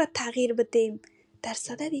دیگرها را تغییر بدیم، در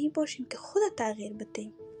صدد این باشیم که خود تغییر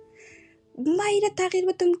بدیم. ما ایره تغییر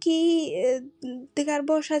بدم که دیگر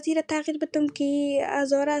باش است، ایره تغییر بدم که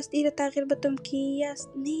ازار است، ایره تغییر بدم که ای است.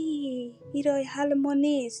 نه، ایره حل ما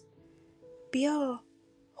نیست. بیا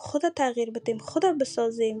خود تغییر بدیم، خود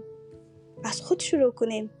بسازیم، از خود شروع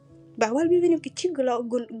کنیم. به اول ببینیم که چی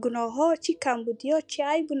گناه ها، چی کمبودی ها، چی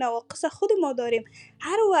عیب و نواقص خود ما داریم.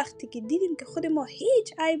 هر وقتی که دیدیم که خود ما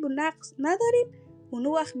هیچ عیب و نقص نداریم، اون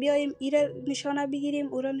وقت بیایم ایره نشانه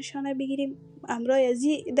بگیریم، او را نشانه بگیریم، امرای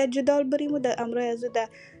ازی در جدال بریم و در امرای ازو در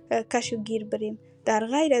کش و گیر بریم. در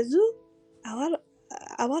غیر ازو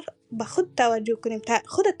اول به خود توجه کنیم،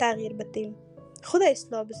 خود تغییر بدیم، خود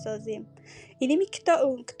اصلاح بسازیم. اینمی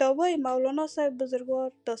کتابای مولانا صاحب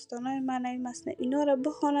بزرگوار، داستانای معنوی مثنوی، اینا را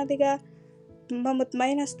بخونه دیگه. من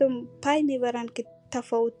مطمئن هستم پی میبرن که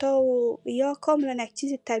تفاوت‌ها و یا کاملا یک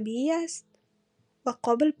چیز طبیعی است و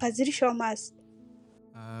قابل پذیرش هم است.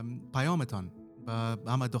 پیامتان و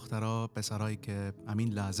همه دخترها پسرایی که همین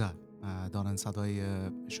لحظه دارن صدای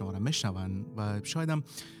شما را میشنون و شاید هم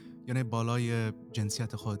یعنی بالای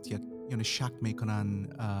جنسیت خود یعنی شک میکنن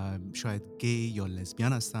شاید گی یا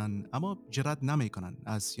لزبیان هستن اما جرأت نمیکنن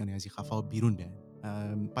از یعنی از این خفا بیرون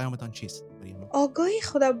بیان، پیامتان چیست؟ آگاهی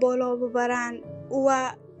خود بالا ببرن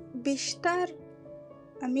و بیشتر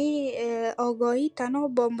امی آگاهی تنها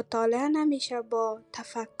با مطالعه نمیشه، با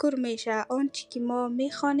تفکر میشه. آنچه که ما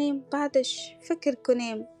میخوانیم بعدش فکر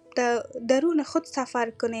کنیم، درون خود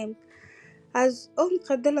سفر کنیم، از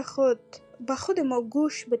عمق دل خود به خود ما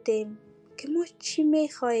گوش بدیم که ما چی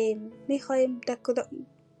میخوایم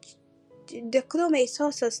در کدام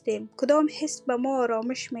احساس هستیم، کدام حس به ما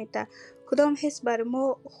آرامش میده، کدام حس بر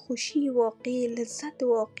ما خوشی واقعی، لذت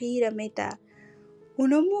واقعی را میده.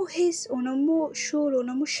 اونمو حس، اونمو شور،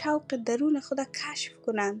 اونمو شوق درون خود کشف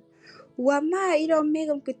کنن. و من ایران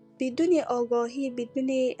میگم که بدون آگاهی، بدون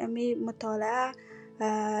مطالعه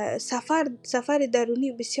سفر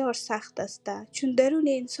درونی بسیار سخت است، چون درون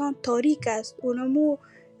انسان تاریک است. اونمو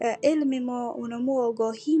علم ما، اونمو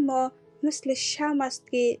آگاهی ما مثل شمع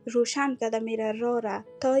است که روشن کرده میره راه را،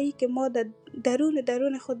 تا ای که ما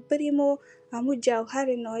درون خود بریم و همو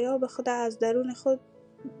جوهر نایاب خود از درون خود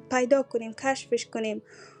پیدا کنیم، کشفش کنیم.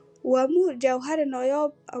 و همو جوهر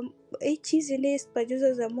نایاب ای چیزی نیست بجز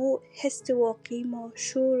از همو حس واقعی ما،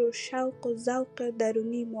 شور و شوق و ذوق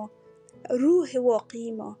درونی ما، روح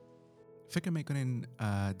واقعی ما. فکر میکنین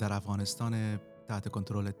در افغانستان تحت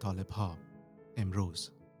کنترل طالب ها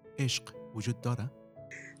امروز عشق وجود داره؟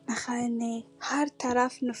 نخیر نه، هر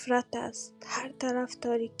طرف نفرت است، هر طرف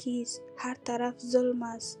تاریکی است، هر طرف ظلم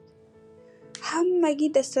است. همگی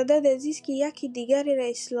دستدد عزیز که یکی دیگری را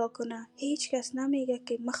اصلاح کنه. هیچ کس نمیگه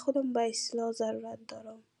که من خودم به اصلاح ضرورت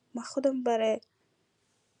دارم، من خودم برای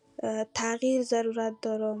تغییر ضرورت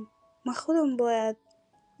دارم، من خودم باید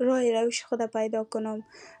راه روش خود پیدا کنم.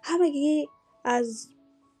 همگی از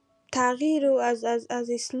تغییر و از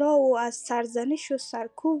اصلاح و از سرزنش و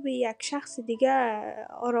سرکوب یک شخص دیگه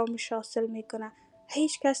آرامش حاصل میکنه.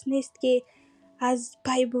 هیچ کس نیست که از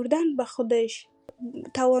پی بردن به خودش،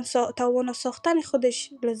 توان ساختن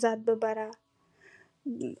خودش لذت ببره.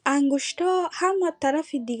 انگشتا همه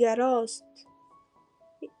طرف دیگر است،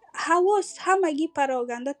 حواس همگی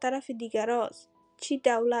پراگنده طرف دیگر است. چی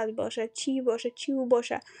دولت باشه، چی باشه، چی او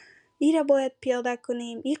باشه، ای را باید پیاده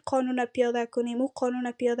کنیم، ای قانون را پیاده کنیم، او قانون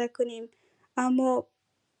را پیاده کنیم. اما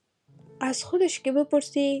از خودش که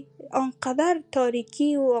بپرسی، آنقدر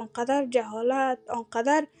تاریکی و آنقدر جهالت،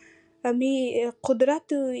 آنقدر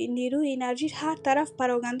قدرت و نیروی انرژی هر طرف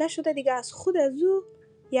پراگنده شده دیگه، از خود از او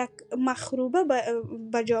یک مخروبه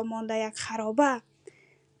به جا مانده، یک خرابه.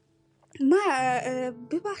 ما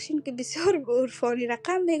ببخشین که بسیار عرفانی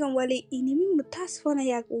رقم میگم، ولی اینمی متاسفانه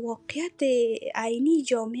یک واقعیت عینی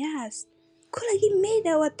جامعه است. کلگی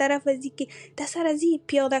میده و طرف ازی که دسر ازی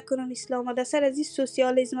پیاده کنم اسلام، دسر ازی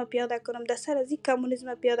سوسیالیسم پیاده کنم، دسر ازی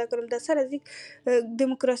کمونیسم پیاده کنم، دسر ازی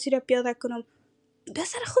دموکراسی را پیاده کنم.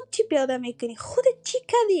 دسر خود چی پیاده میکنی؟ خودت چی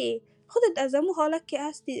کردی؟ خودت از امو حالت که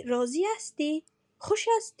هستی راضی هستی؟ خوش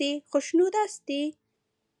هستی؟ خوشنود هستی؟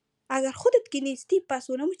 اگر خودت که نیستی، پس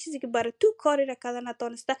اونمو چیزی که برای تو کاری را کردن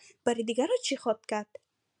نتانسته، برای دیگران چی خود کرد؟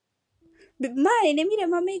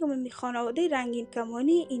 من میگم خانواده رنگین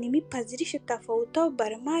کمانی اینمی پذیرش تفاوتا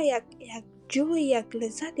برای ما یک جوی، یک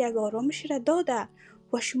لذت، یک آرامش را داده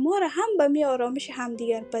و شما را هم به می آرامش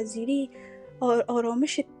همدیگر پذیری،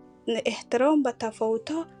 آرامش احترام به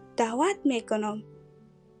تفاوتا دعوت میکنم.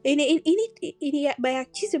 این به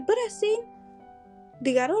یک چیز برسین،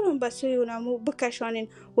 دیگران هم به سوی اونمو بکشانین،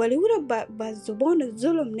 ولی او را به زبان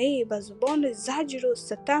ظلم نه، به زبان زجر و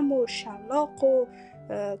ستم و شلاق و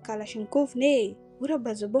کلاشینکوف نه، او را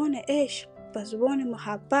به زبان عشق، به زبان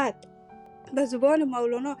محبت، به زبان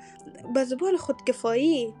مولانا، به زبان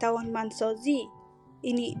خودکفایی، توانمندسازی.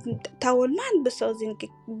 یعنی توانمند بسازین که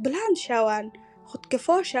بلند شوند،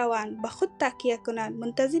 خودکفا شوند، به خود تکیه کنند،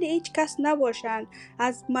 منتظر هیچ کس نباشند،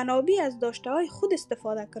 از منابع از داشته های خود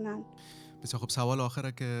استفاده کنند. بسیار خب، سوال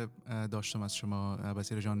آخره که داشتم از شما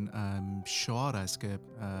بصیره جان شعار است که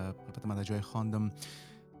البته من در جای خواندم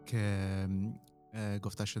که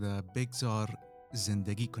گفته شده بگذار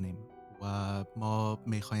زندگی کنیم و ما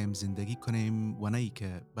میخوایم زندگی کنیم و نه ای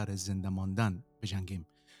که برای زنده ماندن بجنگیم.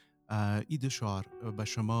 این دو شعار به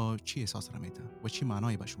شما چی احساس را میده و چی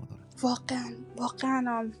معنایی به شما داره؟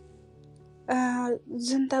 واقعا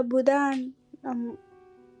زنده بودن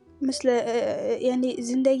مثل یعنی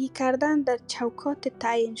زندگی کردن در چوکات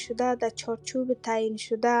تعیین شده، در چارچوب تعیین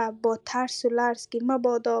شده، با ترس و لرز که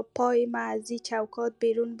مبادا پای ما از این چوکات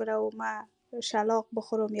بیرون بره و ما شلاق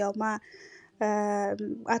بخورم یا ما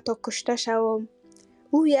حتی کشته شوم.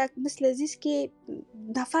 او یک مثل عزیز که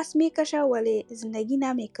نفس میکشه ولی زندگی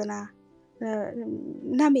نمیکنه،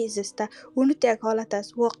 نمیزسته. اونو یک حالت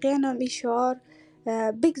است. واقعا هم این شعار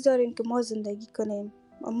بگذاریم که ما زندگی کنیم،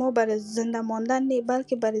 ما برای زنده ماندن نه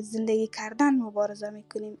بلکه برای زندگی کردن مبارزه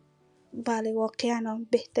میکنیم. بله واقعا هم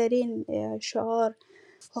بهترین شعار.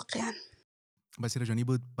 واقعا بصیره جانی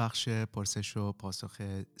بود بخش پرسش و پاسخ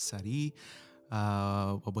سریع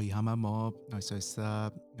و با این همه ما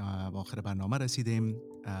آیسته آخر برنامه رسیدیم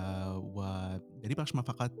و در این بخش ما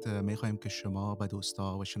فقط میخوایم که شما و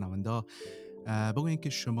دوستا و شنوندا بگوین که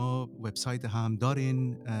شما وبسایت هم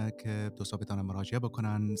دارین که دوستا بتانن مراجعه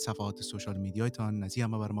بکنن، صفحات سوشال میدیایتان نزی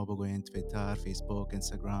همه بر ما بگوین، تویتر، فیسبوک،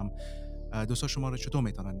 اینستاگرام. دوستا شما رو چطور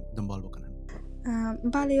میتونن دنبال بکنن؟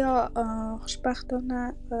 بله یا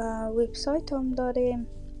خوشبختانه وبسایت هم داریم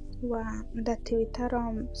و در توییتر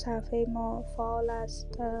هم صفحه ما فعال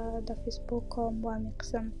است، در فیسبوک هم با همین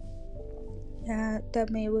قسم در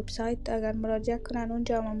می وبسایت اگر مراجعه کنن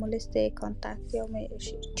اونجا هم لیست کانتکت یا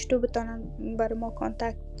چطور بتونن برای ما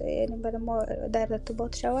کانتکت، یعنی برای ما در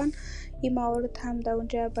ارتباط شون، این موارد هم در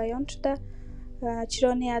اونجا بیان شده.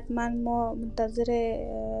 چرا نه، حتما ما منتظر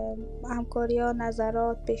همکاری ها،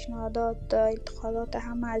 نظرات، پیشنهادات، انتقادات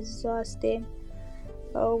همه عزیزا هستیم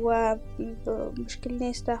و مشکل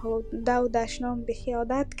نیست. دو دشنام بخی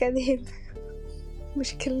عادت کردیم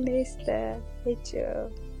مشکل نیست. هیچ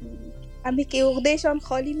امی که عقدهشان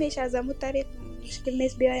خالی میشه از امو طریق مشکل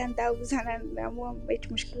نیست بیاین دو بزنن، امو هم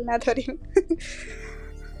هیچ مشکل نداریم.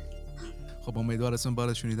 خب امیدوار هستم بعد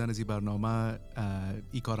از شنیدن از این برنامه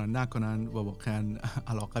این کارا نکنن و واقعا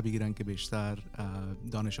علاقه بگیرن که بیشتر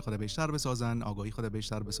دانش خود بیشتر بسازن، آگاهی خود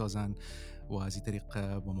بیشتر بسازن و از این طریق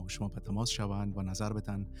با ما شما به تماس شوند و نظر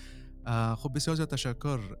بدن. خب بسیار زیاد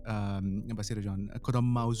تشکر بصیره جان. کدام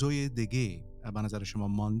موضوع دیگه به نظر شما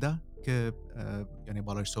مانده که یعنی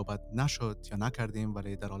بالاش صحبت نشد یا نکردیم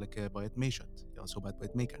ولی در حالی که باید میشد یا صحبت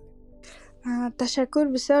باید میکردیم؟ تشکر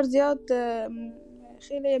بسیار زیاد.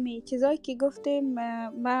 خیلی می چیزایی که گفتیم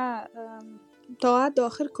ما تا حد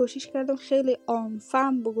آخر کوشش کردم خیلی عام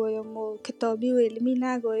بگویم و کتابی و علمی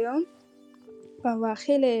نگویم و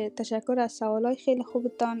خیلی تشکر از سوالای خیلی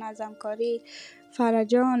خوبتان، از همکاری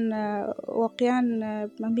فرجان. واقعا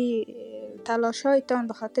ممی تلاشایتان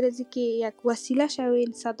به خاطر از اینکه یک وسیله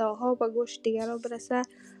شوین صداها به گوش دیگران برسه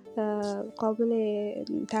قابل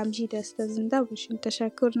تمجید است. زنده باشین.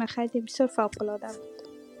 تشکر. نخیلی بسیار فوق العاده بود.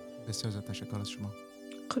 بسیار زیاد تشکر از شما.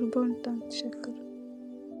 قربانتان. تشکر.